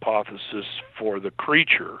hypothesis for the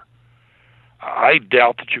creature. I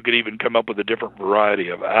doubt that you could even come up with a different variety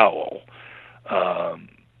of owl.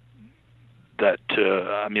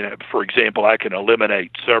 For example, I can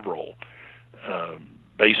eliminate several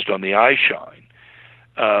based on the eye shine,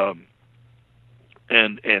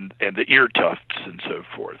 and the ear tufts and so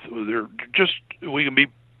forth. We can be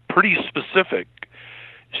pretty specific.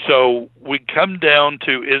 So we come down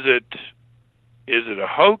to is it a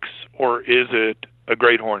hoax or is it a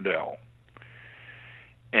great horned owl?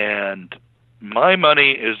 And my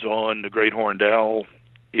money is on the great horned owl.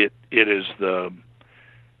 It is the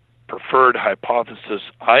preferred hypothesis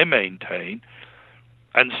I maintain.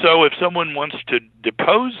 And so if someone wants to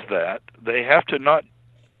depose that, they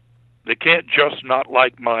can't just not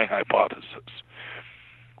like my hypothesis.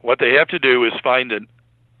 What they have to do is find an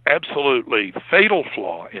absolutely fatal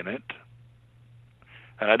flaw in it,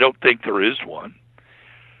 and I don't think there is one,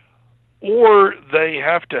 or they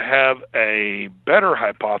have to have a better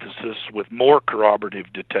hypothesis with more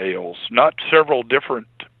corroborative details, not several different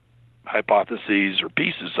hypotheses or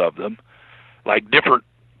pieces of them, like 3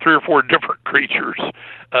 or 4 different creatures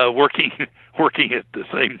working at the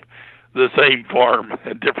same farm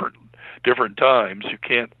at different times. You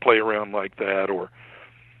can't play around like that or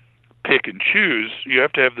pick and choose. You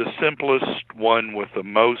have to have the simplest one with the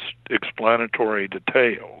most explanatory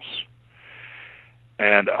details.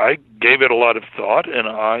 And I gave it a lot of thought, and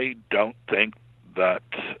I don't think that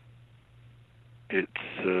it's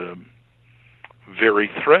very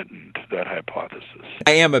threatened, that hypothesis.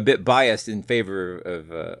 I am a bit biased in favor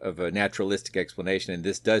of a naturalistic explanation, and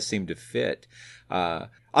this does seem to fit. I'll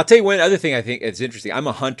tell you one other thing I think it's interesting. I'm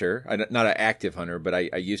a hunter. I'm not an active hunter, but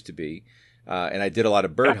I used to be. And I did a lot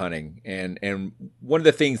of bird hunting. And one of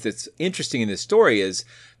the things that's interesting in this story is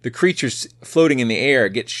the creature's floating in the air,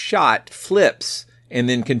 gets shot, flips, and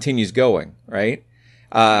then continues going, right?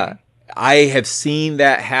 I have seen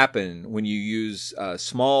that happen when you use a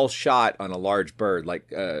small shot on a large bird.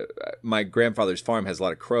 Like my grandfather's farm has a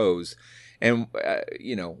lot of crows. And,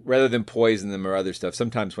 rather than poison them or other stuff,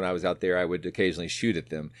 sometimes when I was out there, I would occasionally shoot at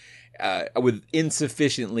them. With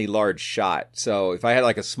insufficiently large shot. So if I had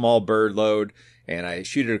like a small bird load and I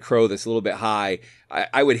shoot at a crow that's a little bit high,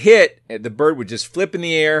 I would hit, and the bird would just flip in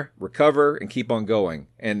the air, recover, and keep on going.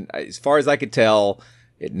 And as far as I could tell,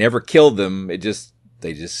 it never killed them. They just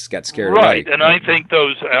got scared away. Right, and I think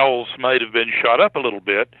those owls might have been shot up a little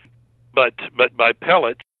bit. but by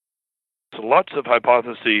pellets, lots of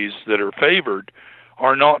hypotheses that are favored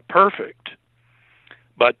are not perfect.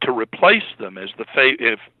 But to replace them as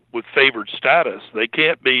with favored status, they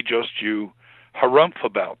can't be just you harumph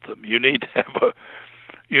about them. You need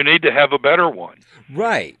to have a better one.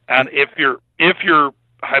 Right. And if your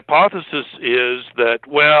hypothesis is that,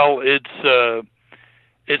 well, it's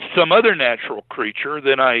some other natural creature,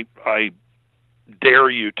 then I dare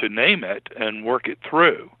you to name it and work it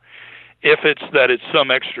through. If it's that it's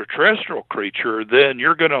some extraterrestrial creature, then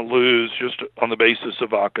you're going to lose just on the basis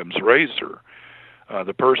of Occam's razor.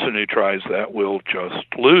 The person who tries that will just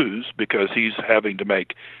lose because he's having to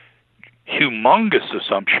make humongous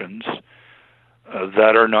assumptions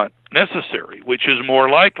that are not necessary, which is more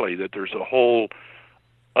likely that there's a whole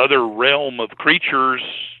other realm of creatures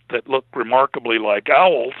that look remarkably like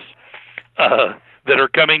owls that are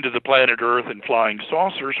coming to the planet Earth in flying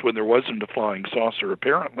saucers when there wasn't a flying saucer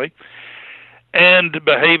apparently, and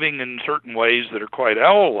behaving in certain ways that are quite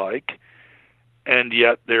owl-like, and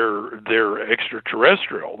yet they're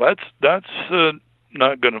extraterrestrial. That's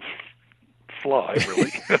not going to fly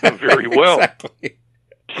really very well. Exactly.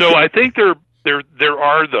 So I think there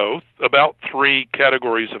are, though, about three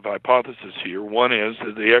categories of hypothesis here. One is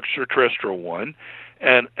the extraterrestrial one,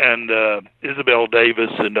 and Isabel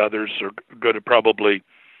Davis and others are going to probably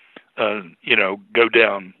go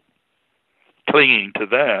down clinging to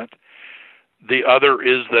that. The other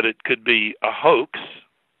is that it could be a hoax,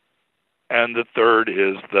 and the third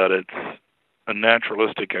is that it's a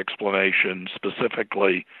naturalistic explanation,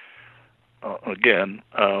 specifically,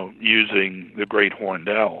 using the great horned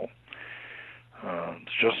owl.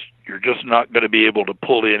 You're just not going to be able to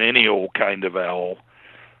pull in any old kind of owl.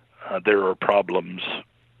 There are problems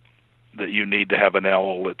that you need to have an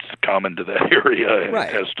owl that's common to that area, and right.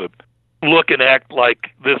 It has to look and act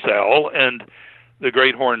like this owl. And the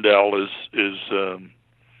great horned owl is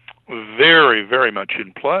very, very much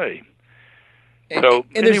in play. So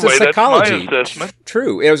and there's anyway, the psychology. That's my assessment.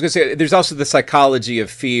 True. I was going to say there's also the psychology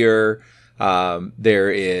of fear.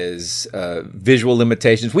 There is visual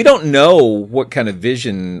limitations. We don't know what kind of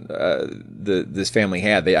vision this family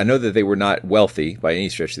had. I know that they were not wealthy by any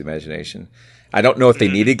stretch of the imagination. I don't know if they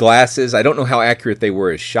needed glasses. I don't know how accurate they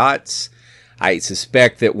were as shots. I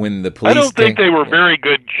suspect that when the police... I don't think they were very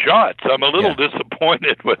good shots. I'm a little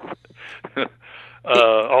disappointed with...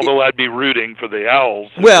 although I'd be rooting for the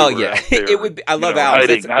owls. Well, yeah, it would be, I love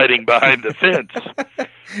owls. Hiding behind the fence.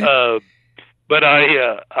 But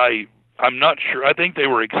I'm not sure. I think they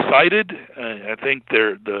were excited. I think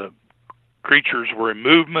the creatures were in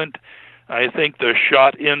movement. I think the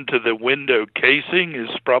shot into the window casing is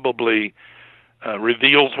probably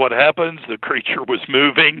reveals what happens. The creature was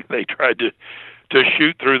moving. They tried to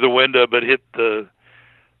shoot through the window, but hit the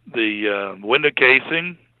window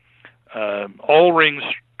casing. All rings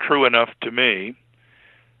true enough to me.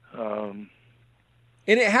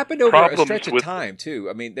 And it happened over a stretch of time, too.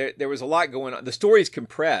 I mean, there was a lot going on. The story's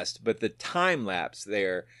compressed, but the time lapse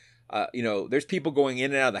there, there's people going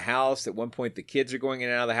in and out of the house. At one point, the kids are going in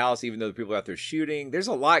and out of the house, even though the people are out there shooting. There's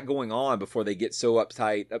a lot going on before they get so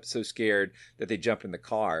uptight, so scared that they jump in the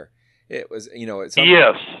car. It was, it's...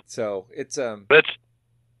 Yes. So it's...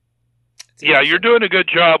 Yeah, you're doing a good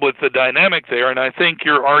job with the dynamic there, and I think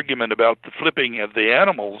your argument about the flipping of the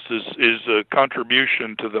animals is a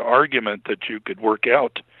contribution to the argument that you could work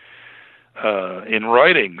out in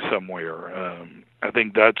writing somewhere. I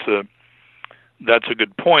think that's a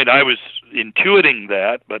good point. I was intuiting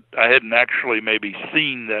that, but I hadn't actually maybe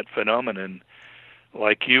seen that phenomenon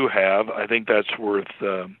like you have. I think that's worth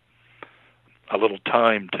a little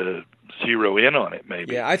time to zero in on it,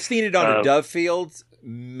 maybe. Yeah, I've seen it on a dove field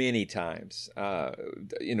many times,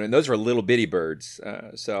 and those are little bitty birds.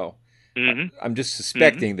 So I'm just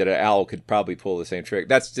suspecting that an owl could probably pull the same trick.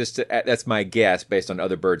 That's my guess based on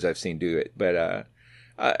other birds I've seen do it. But I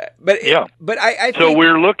think, so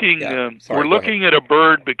we're looking at a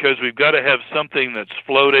bird because we've got to have something that's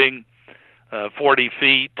floating 40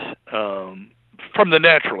 feet from the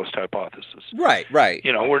naturalist hypothesis. Right.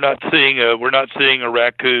 We're not seeing a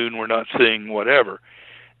raccoon. We're not seeing whatever.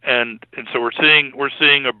 And so we're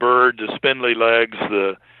seeing a bird, the spindly legs,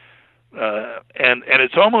 and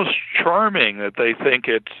it's almost charming that they think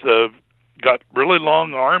it's got really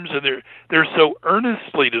long arms, and they're so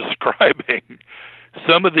earnestly describing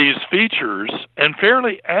some of these features and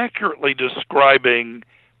fairly accurately describing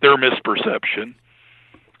their misperception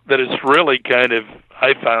that it's really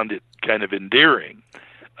I found it kind of endearing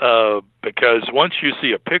because once you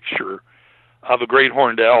see a picture of a great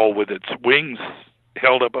horned owl with its wings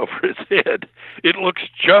held up over his head, it looks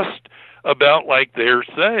just about like they're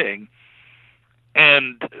saying.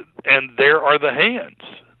 and there are the hands.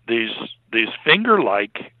 These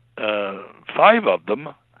finger-like 5 of them.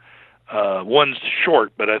 One's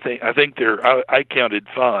short, but I think I counted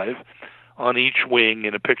 5 on each wing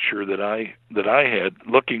in a picture that I had.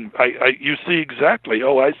 Looking, you see exactly.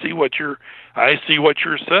 Oh, I see what you're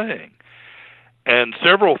saying, and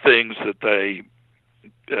several things that they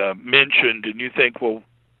mentioned, and you think, well,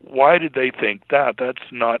 why did they think that?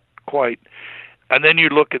 That's not quite. And then you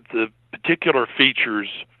look at the particular features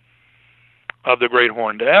of the great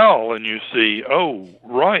horned owl, and you see, oh,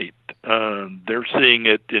 right, they're seeing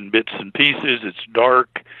it in bits and pieces. It's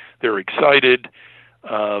dark. They're excited.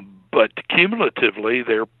 But cumulatively,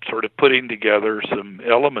 they're sort of putting together some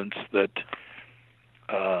elements that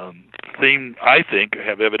I think,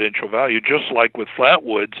 have evidential value, just like with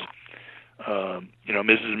Flatwoods.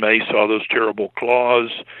 Mrs. May saw those terrible claws.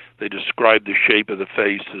 They described the shape of the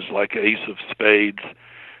face as like ace of spades,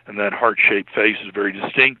 and that heart-shaped face is very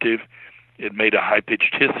distinctive. It made a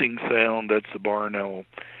high-pitched hissing sound. That's the barn owl,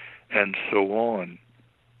 and so on.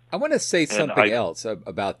 I want to say something else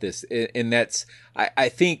about this, and that's I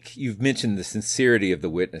think you've mentioned the sincerity of the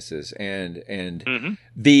witnesses, and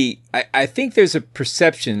I think there's a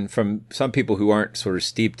perception from some people who aren't sort of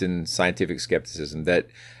steeped in scientific skepticism that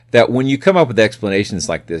when you come up with explanations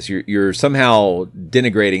like this, you're somehow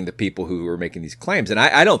denigrating the people who are making these claims, and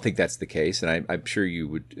I don't think that's the case, and I'm sure you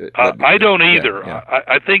would. I don't either. Yeah.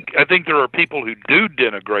 I think there are people who do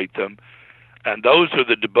denigrate them. And those are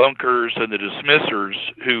the debunkers and the dismissers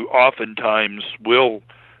who oftentimes will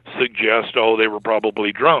suggest, oh, they were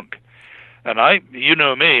probably drunk. And you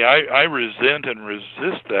know me, I resent and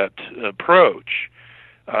resist that approach.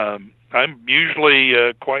 I'm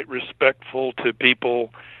usually quite respectful to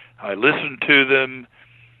people. I listen to them,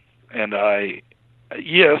 and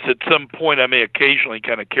yes, at some point I may occasionally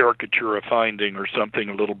kind of caricature a finding or something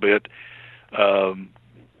a little bit,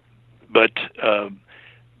 but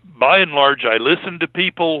by and large, I listen to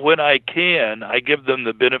people when I can. I give them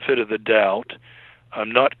the benefit of the doubt.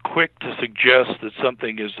 I'm not quick to suggest that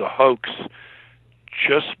something is a hoax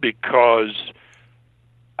just because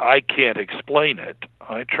I can't explain it.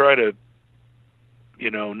 I try to,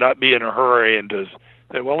 not be in a hurry and to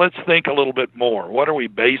say, well, let's think a little bit more.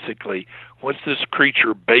 What's this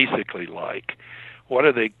creature basically like? What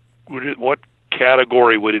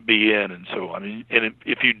category would it be in, and so on. And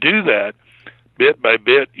if you do that, bit by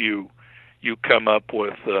bit, you come up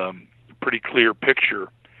with a pretty clear picture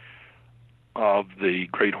of the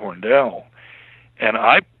great horned owl, and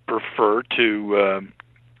I prefer to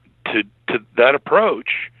that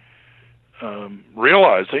approach,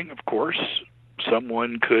 realizing, of course,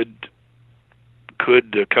 someone could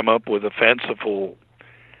come up with a fanciful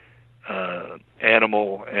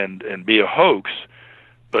animal and be a hoax.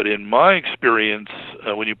 But in my experience,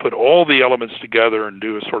 when you put all the elements together and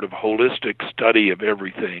do a sort of holistic study of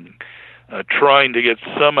everything, trying to get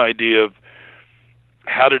some idea of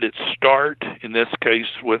how did it start, in this case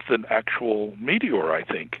with an actual meteor, I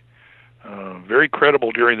think. Very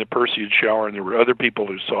credible during the Perseid shower, and there were other people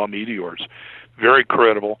who saw meteors. Very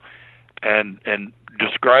credible, and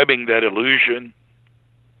describing that illusion,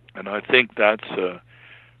 and I think that's a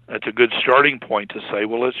good starting point to say,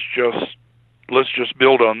 well, let's just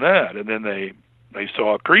build on that. And then they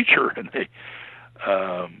saw a creature, and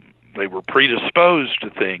they were predisposed to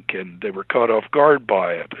think, and they were caught off guard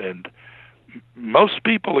by it. And most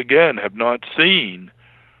people, again, have not seen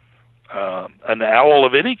an owl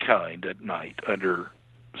of any kind at night under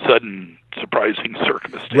sudden, surprising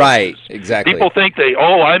circumstances. Right, exactly. People think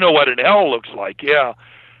I know what an owl looks like. Yeah,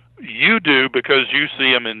 you do, because you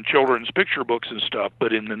see them in children's picture books and stuff.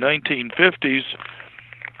 But in the 1950s,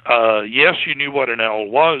 yes, you knew what an owl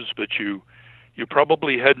was, but you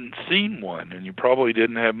probably hadn't seen one, and you probably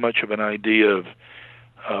didn't have much of an idea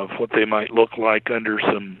of what they might look like under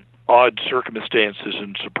some odd circumstances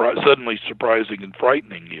and suddenly surprising and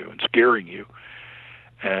frightening you and scaring you.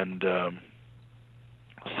 And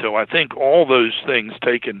so I think all those things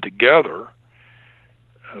taken together,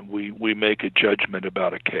 we make a judgment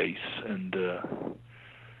about a case, and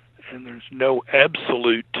there's no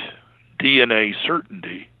absolute DNA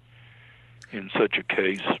certainty in such a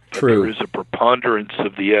case, but True. There is a preponderance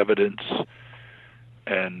of the evidence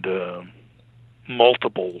and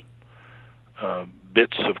multiple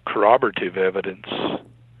bits of corroborative evidence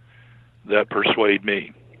that persuade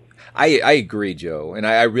me. I agree, Joe, and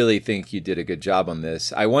I really think you did a good job on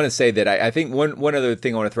this. I want to say that I think one other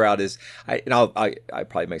thing I want to throw out is, I'll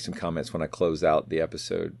probably make some comments when I close out the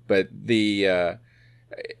episode, but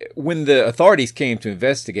when the authorities came to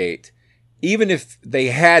investigate, even if they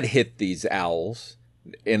had hit these owls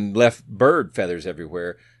and left bird feathers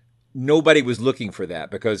everywhere, nobody was looking for that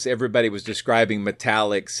because everybody was describing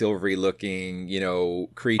metallic, silvery looking,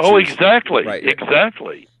 creatures. Oh, exactly. Right.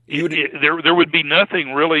 Exactly. There would be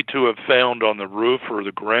nothing really to have found on the roof or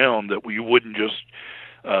the ground that we wouldn't just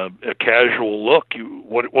a casual look.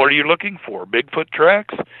 What are you looking for? Bigfoot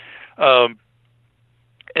tracks? And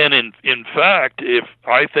in fact, if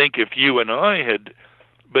you and I had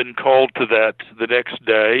been called to that the next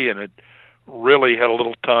day and had really had a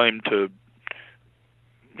little time to,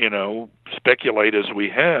 speculate as we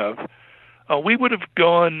have, we would have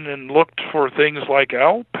gone and looked for things like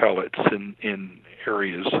owl pellets in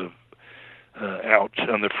areas of out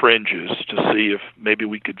on the fringes to see if maybe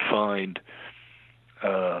we could find,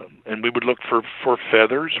 and we would look for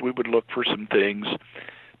feathers. We would look for some things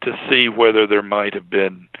to see whether there might have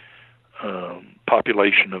been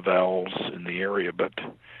population of owls in the area, but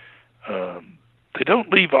they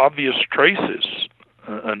don't leave obvious traces.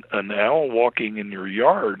 An owl walking in your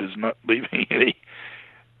yard is not leaving any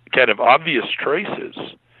kind of obvious traces.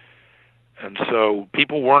 And so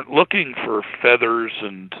people weren't looking for feathers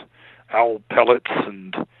and owl pellets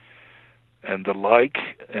and the like,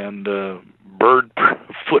 and bird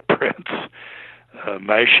footprints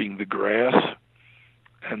mashing the grass.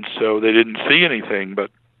 And so they didn't see anything, but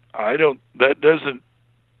there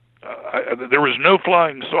was no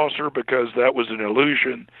flying saucer because that was an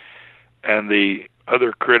illusion, and the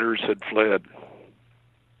other critters had fled.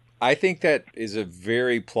 I think that is a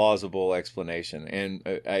very plausible explanation, and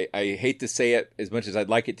I hate to say it as much as I'd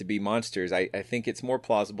like it to be monsters. I think it's more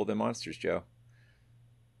plausible than monsters, Joe.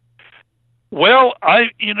 Well, I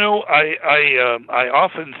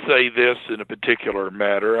often say this in a particular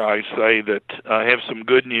matter. I say that I have some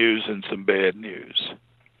good news and some bad news.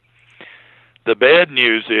 The bad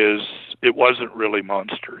news is it wasn't really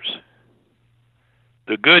monsters.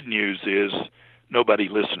 The good news is nobody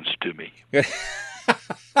listens to me.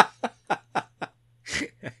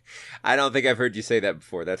 I don't think I've heard you say that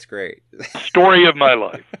before. That's great. Story of my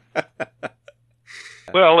life.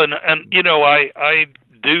 Well, and I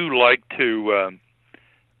do like to,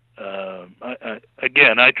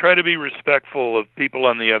 I try to be respectful of people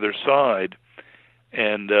on the other side,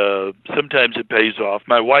 and sometimes it pays off.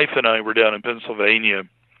 My wife and I were down in Pennsylvania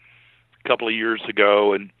a couple of years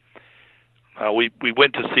ago, and we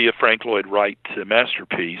went to see a Frank Lloyd Wright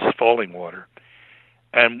masterpiece, Falling Water.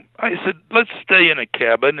 And I said, let's stay in a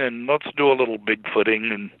cabin and let's do a little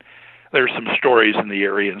Bigfooting, and there's some stories in the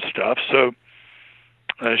area and stuff. So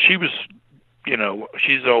she was,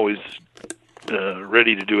 she's always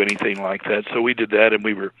ready to do anything like that. So we did that, and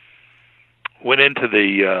we went into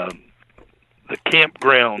the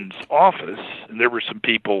campground's office, and there were some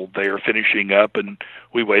people there finishing up, and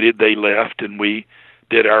we waited. They left, and we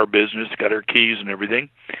did our business, got our keys and everything,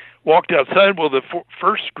 walked outside. Well, the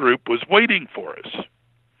first group was waiting for us.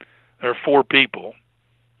 There are 4 people,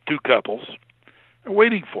 2 couples, they're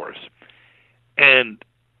waiting for us. And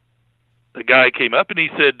the guy came up and he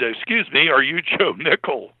said, "Excuse me, are you Joe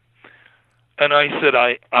Nickell?" And I said,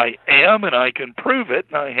 I am, and I can prove it.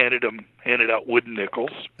 And I handed out wooden nickels.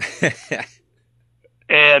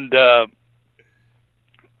 And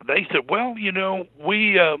they said, "Well, we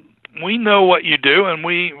know what you do, and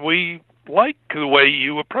we like the way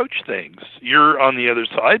you approach things. You're on the other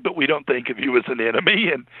side, but we don't think of you as an enemy."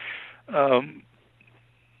 And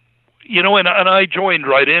and I joined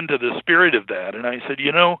right into the spirit of that. And I said,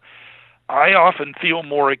 I often feel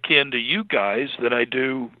more akin to you guys than I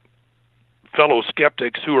do fellow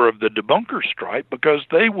skeptics who are of the debunker stripe, because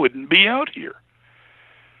they wouldn't be out here.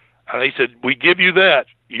 And they said, "We give you that.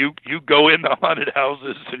 You go in the haunted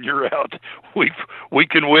houses and you're out. We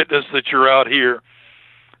can witness that you're out here,"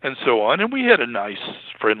 and so on. And we had a nice,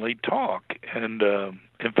 friendly talk. And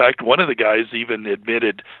in fact, one of the guys even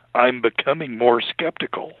admitted, "I'm becoming more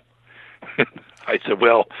skeptical." I said,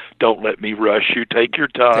 "Well, don't let me rush you. Take your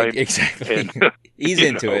time." Exactly. And, ease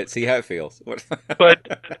into it. See how it feels.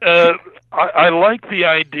 But I like the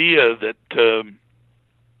idea that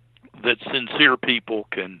that sincere people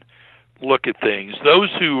can look at things.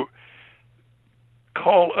 Those who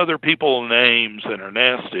call other people names and are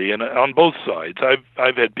nasty, and on both sides,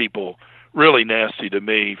 I've had people really nasty to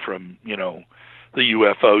me from the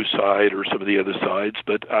UFO side or some of the other sides,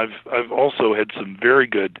 but I've also had some very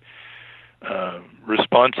good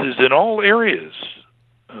responses in all areas.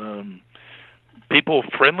 People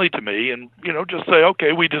friendly to me, and just say,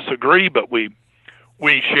 "Okay, we disagree, but we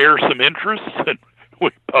share some interests, and we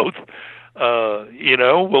both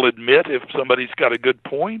will admit if somebody's got a good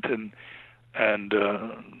point, and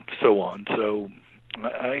so on." So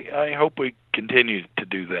I hope we continue to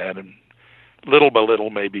do that, and little by little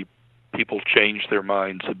maybe people change their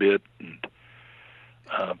minds a bit, and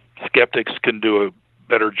skeptics can do a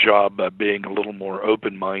better job by being a little more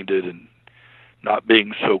open-minded and not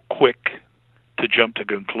being so quick to jump to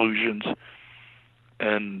conclusions.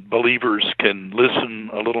 And believers can listen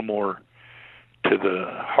a little more to the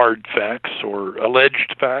hard facts or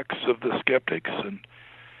alleged facts of the skeptics, and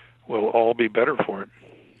we'll all be better for it.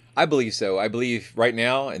 I believe so. I believe right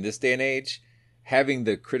now, in this day and age, having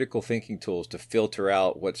the critical thinking tools to filter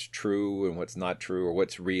out what's true and what's not true, or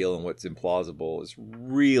what's real and what's implausible, is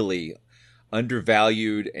really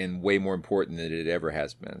undervalued and way more important than it ever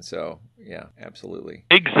has been. So, yeah, absolutely.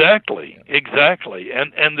 Exactly.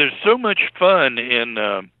 And there's so much fun in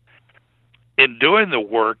doing the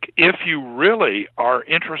work if you really are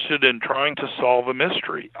interested in trying to solve a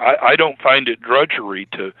mystery. I don't find it drudgery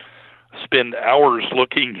to spend hours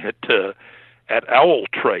looking at owl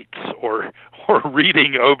traits or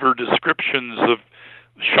reading over descriptions of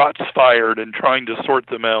shots fired and trying to sort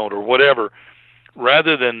them out or whatever,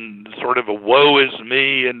 rather than sort of a woe is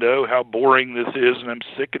me and oh how boring this is and I'm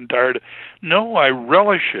sick and tired. No, I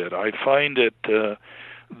relish it. I find it this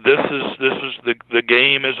is the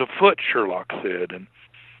game is afoot, Sherlock said,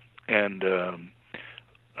 and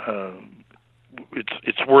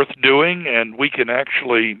it's worth doing, and we can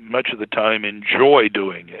actually much of the time enjoy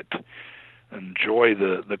doing it, enjoy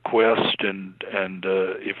the quest, and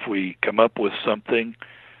if we come up with something,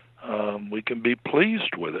 we can be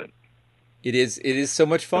pleased with it. It is so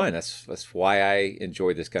much fun. That's why I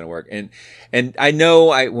enjoy this kind of work. And I know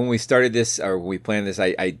when we started this, or when we planned this,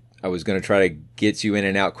 I was going to try to get you in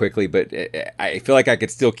and out quickly, but I feel like I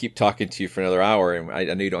could still keep talking to you for another hour, and I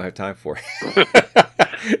know you don't have time for it.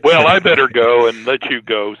 Well, I better go and let you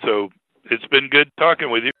go. So it's been good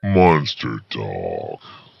talking with you. Monster Talk.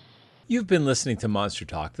 You've been listening to Monster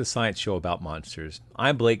Talk, the science show about monsters.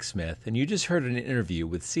 I'm Blake Smith, and you just heard an interview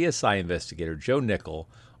with CSI investigator Joe Nickell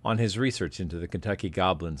on his research into the Kentucky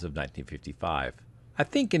Goblins of 1955. I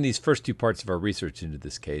think in these first two parts of our research into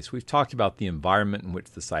this case, we've talked about the environment in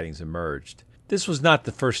which the sightings emerged. This was not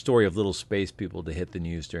the first story of little space people to hit the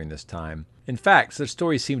news during this time. In fact, such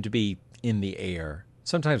stories seem to be in the air,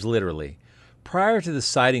 sometimes literally. Prior to the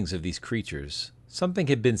sightings of these creatures, something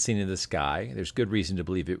had been seen in the sky, there's good reason to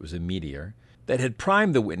believe it was a meteor, that had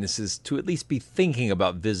primed the witnesses to at least be thinking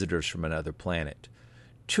about visitors from another planet.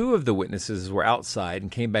 Two of the witnesses were outside and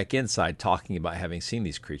came back inside talking about having seen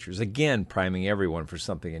these creatures, again priming everyone for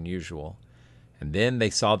something unusual. And then they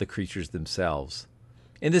saw the creatures themselves.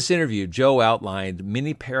 In this interview, Joe outlined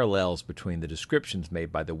many parallels between the descriptions made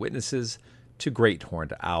by the witnesses to great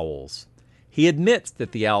horned owls. He admits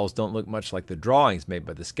that the owls don't look much like the drawings made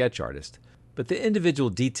by the sketch artist, but the individual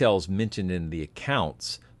details mentioned in the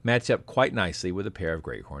accounts match up quite nicely with a pair of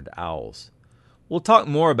great horned owls. We'll talk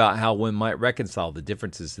more about how one might reconcile the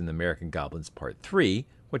differences in the American Goblins Part 3,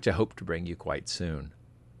 which I hope to bring you quite soon.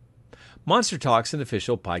 Monster Talk's an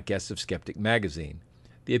official podcast of Skeptic Magazine.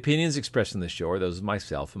 The opinions expressed in the show are those of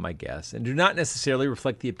myself and my guests, and do not necessarily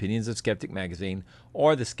reflect the opinions of Skeptic Magazine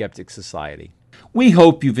or the Skeptic Society. We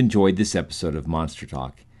hope you've enjoyed this episode of Monster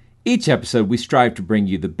Talk. Each episode, we strive to bring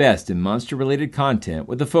you the best in monster-related content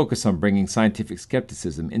with a focus on bringing scientific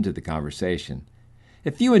skepticism into the conversation.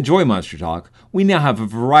 If you enjoy Monster Talk, we now have a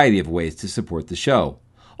variety of ways to support the show,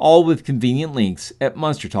 all with convenient links at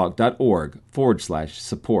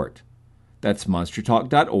monstertalk.org/support. That's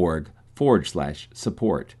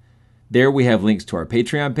monstertalk.org/support. There we have links to our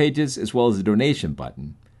Patreon pages as well as a donation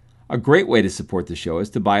button. A great way to support the show is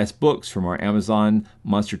to buy us books from our Amazon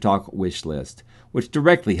Monster Talk wish list, which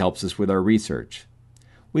directly helps us with our research.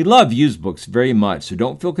 We love used books very much, so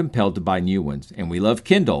don't feel compelled to buy new ones, and we love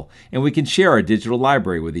Kindle, and we can share our digital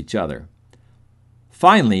library with each other.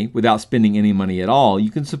 Finally, without spending any money at all, you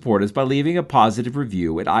can support us by leaving a positive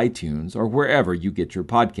review at iTunes or wherever you get your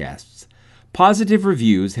podcasts. Positive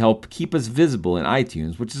reviews help keep us visible in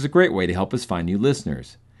iTunes, which is a great way to help us find new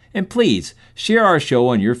listeners. And please, share our show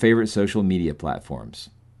on your favorite social media platforms.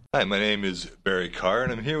 Hi, my name is Barry Carr,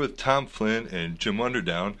 and I'm here with Tom Flynn and Jim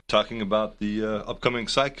Underdown talking about the upcoming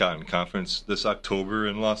SciCon conference this October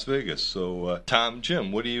in Las Vegas. So, Tom,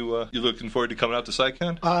 Jim, what are you looking forward to coming out to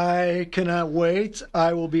SciCon? I cannot wait.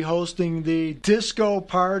 I will be hosting the disco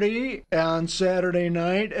party on Saturday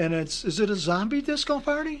night, and is it a zombie disco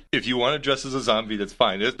party? If you want to dress as a zombie, that's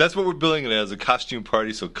fine. That's what we're billing it as, a costume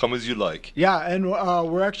party, so come as you like. Yeah, and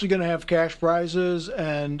we're actually going to have cash prizes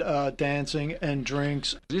and dancing and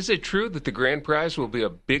drinks. Is it true that the grand prize will be a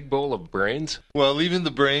big bowl of brains? Well, leaving the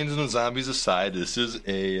brains and the zombies aside, this is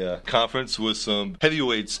a conference with some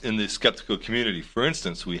heavyweights in the skeptical community. For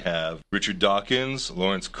instance, we have Richard Dawkins,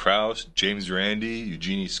 Lawrence Krauss, James Randi,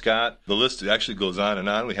 Eugenie Scott. The list actually goes on and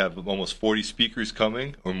on. We have almost 40 speakers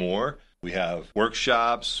coming or more. We have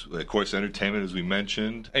workshops, of course, entertainment, as we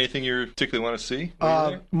mentioned. Anything you particularly want to see?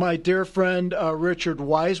 My dear friend Richard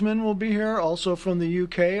Wiseman will be here, also from the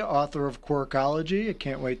UK, author of Quirkology. I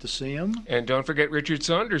can't wait to see him. And don't forget Richard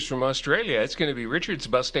Saunders from Australia. It's going to be Richards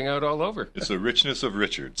busting out all over. It's the richness of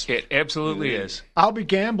Richards. It absolutely is. I'll be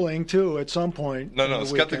gambling, too, at some point. No,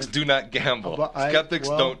 skeptics do not gamble. Skeptics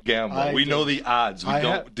don't gamble. We know the odds. We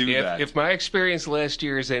don't do that. If my experience last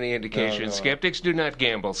year is any indication, skeptics do not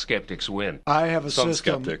gamble. Skeptics win. I have a Some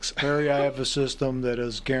system, skeptics. Barry, I have a system that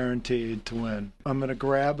is guaranteed to win. I'm going to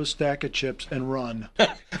grab a stack of chips and run.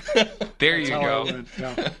 There you go.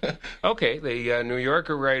 Yeah. Okay, the New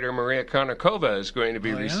Yorker writer Maria Konnikova is going to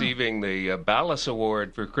be receiving the Ballas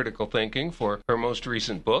Award for Critical Thinking for her most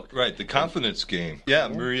recent book. Right, The Confidence Game. Yeah,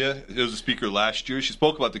 Maria was a speaker last year. She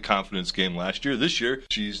spoke about the confidence game last year. This year,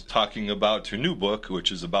 she's talking about her new book,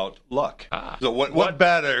 which is about luck. So what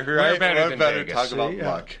better, right? What better What better Vegas? talk about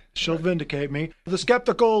luck? She'll vindicate me. The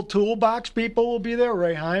Skeptical Toolbox people will be there.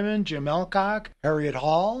 Ray Hyman, Jim Elcock, Harriet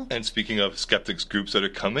Hall. And speaking of skeptics groups that are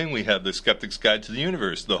coming, we have the Skeptics Guide to the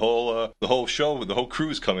Universe. The whole show, the whole crew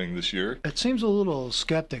is coming this year. It seems a little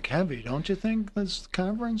skeptic heavy, don't you think, this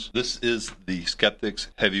conference? This is the Skeptics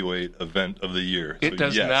Heavyweight event of the year. It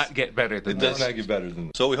does not get better than this. It does not get better than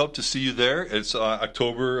this. So we hope to see you there. It's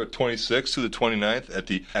October 26th to the 29th at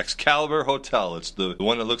the Excalibur Hotel. It's the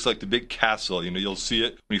one that looks like the big castle. You'll see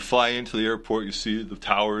it when you fly into the airport. You see the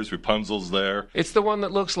towers. Rapunzel's there. It's the one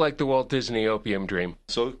that looks like the Walt Disney Opium Dream.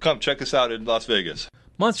 So come check us out in Las Vegas.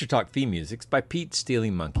 Monster Talk theme music's by Pete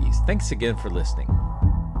Stealing Monkeys. Thanks again for listening.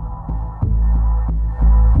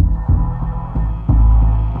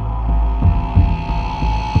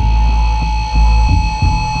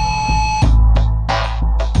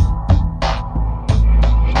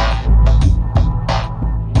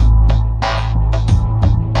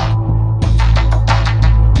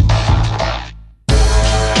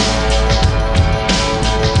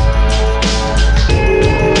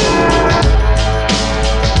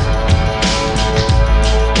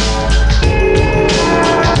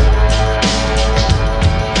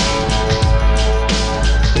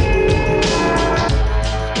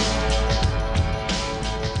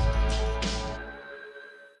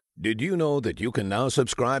 Did you know that you can now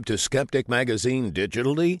subscribe to Skeptic Magazine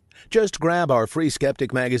digitally? Just grab our free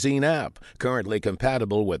Skeptic Magazine app, currently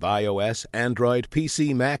compatible with iOS, Android,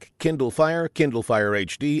 PC, Mac, Kindle Fire, Kindle Fire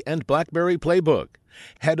HD, and BlackBerry Playbook.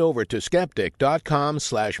 Head over to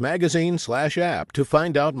skeptic.com/magazine/app to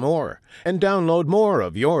find out more and download more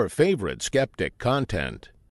of your favorite Skeptic content.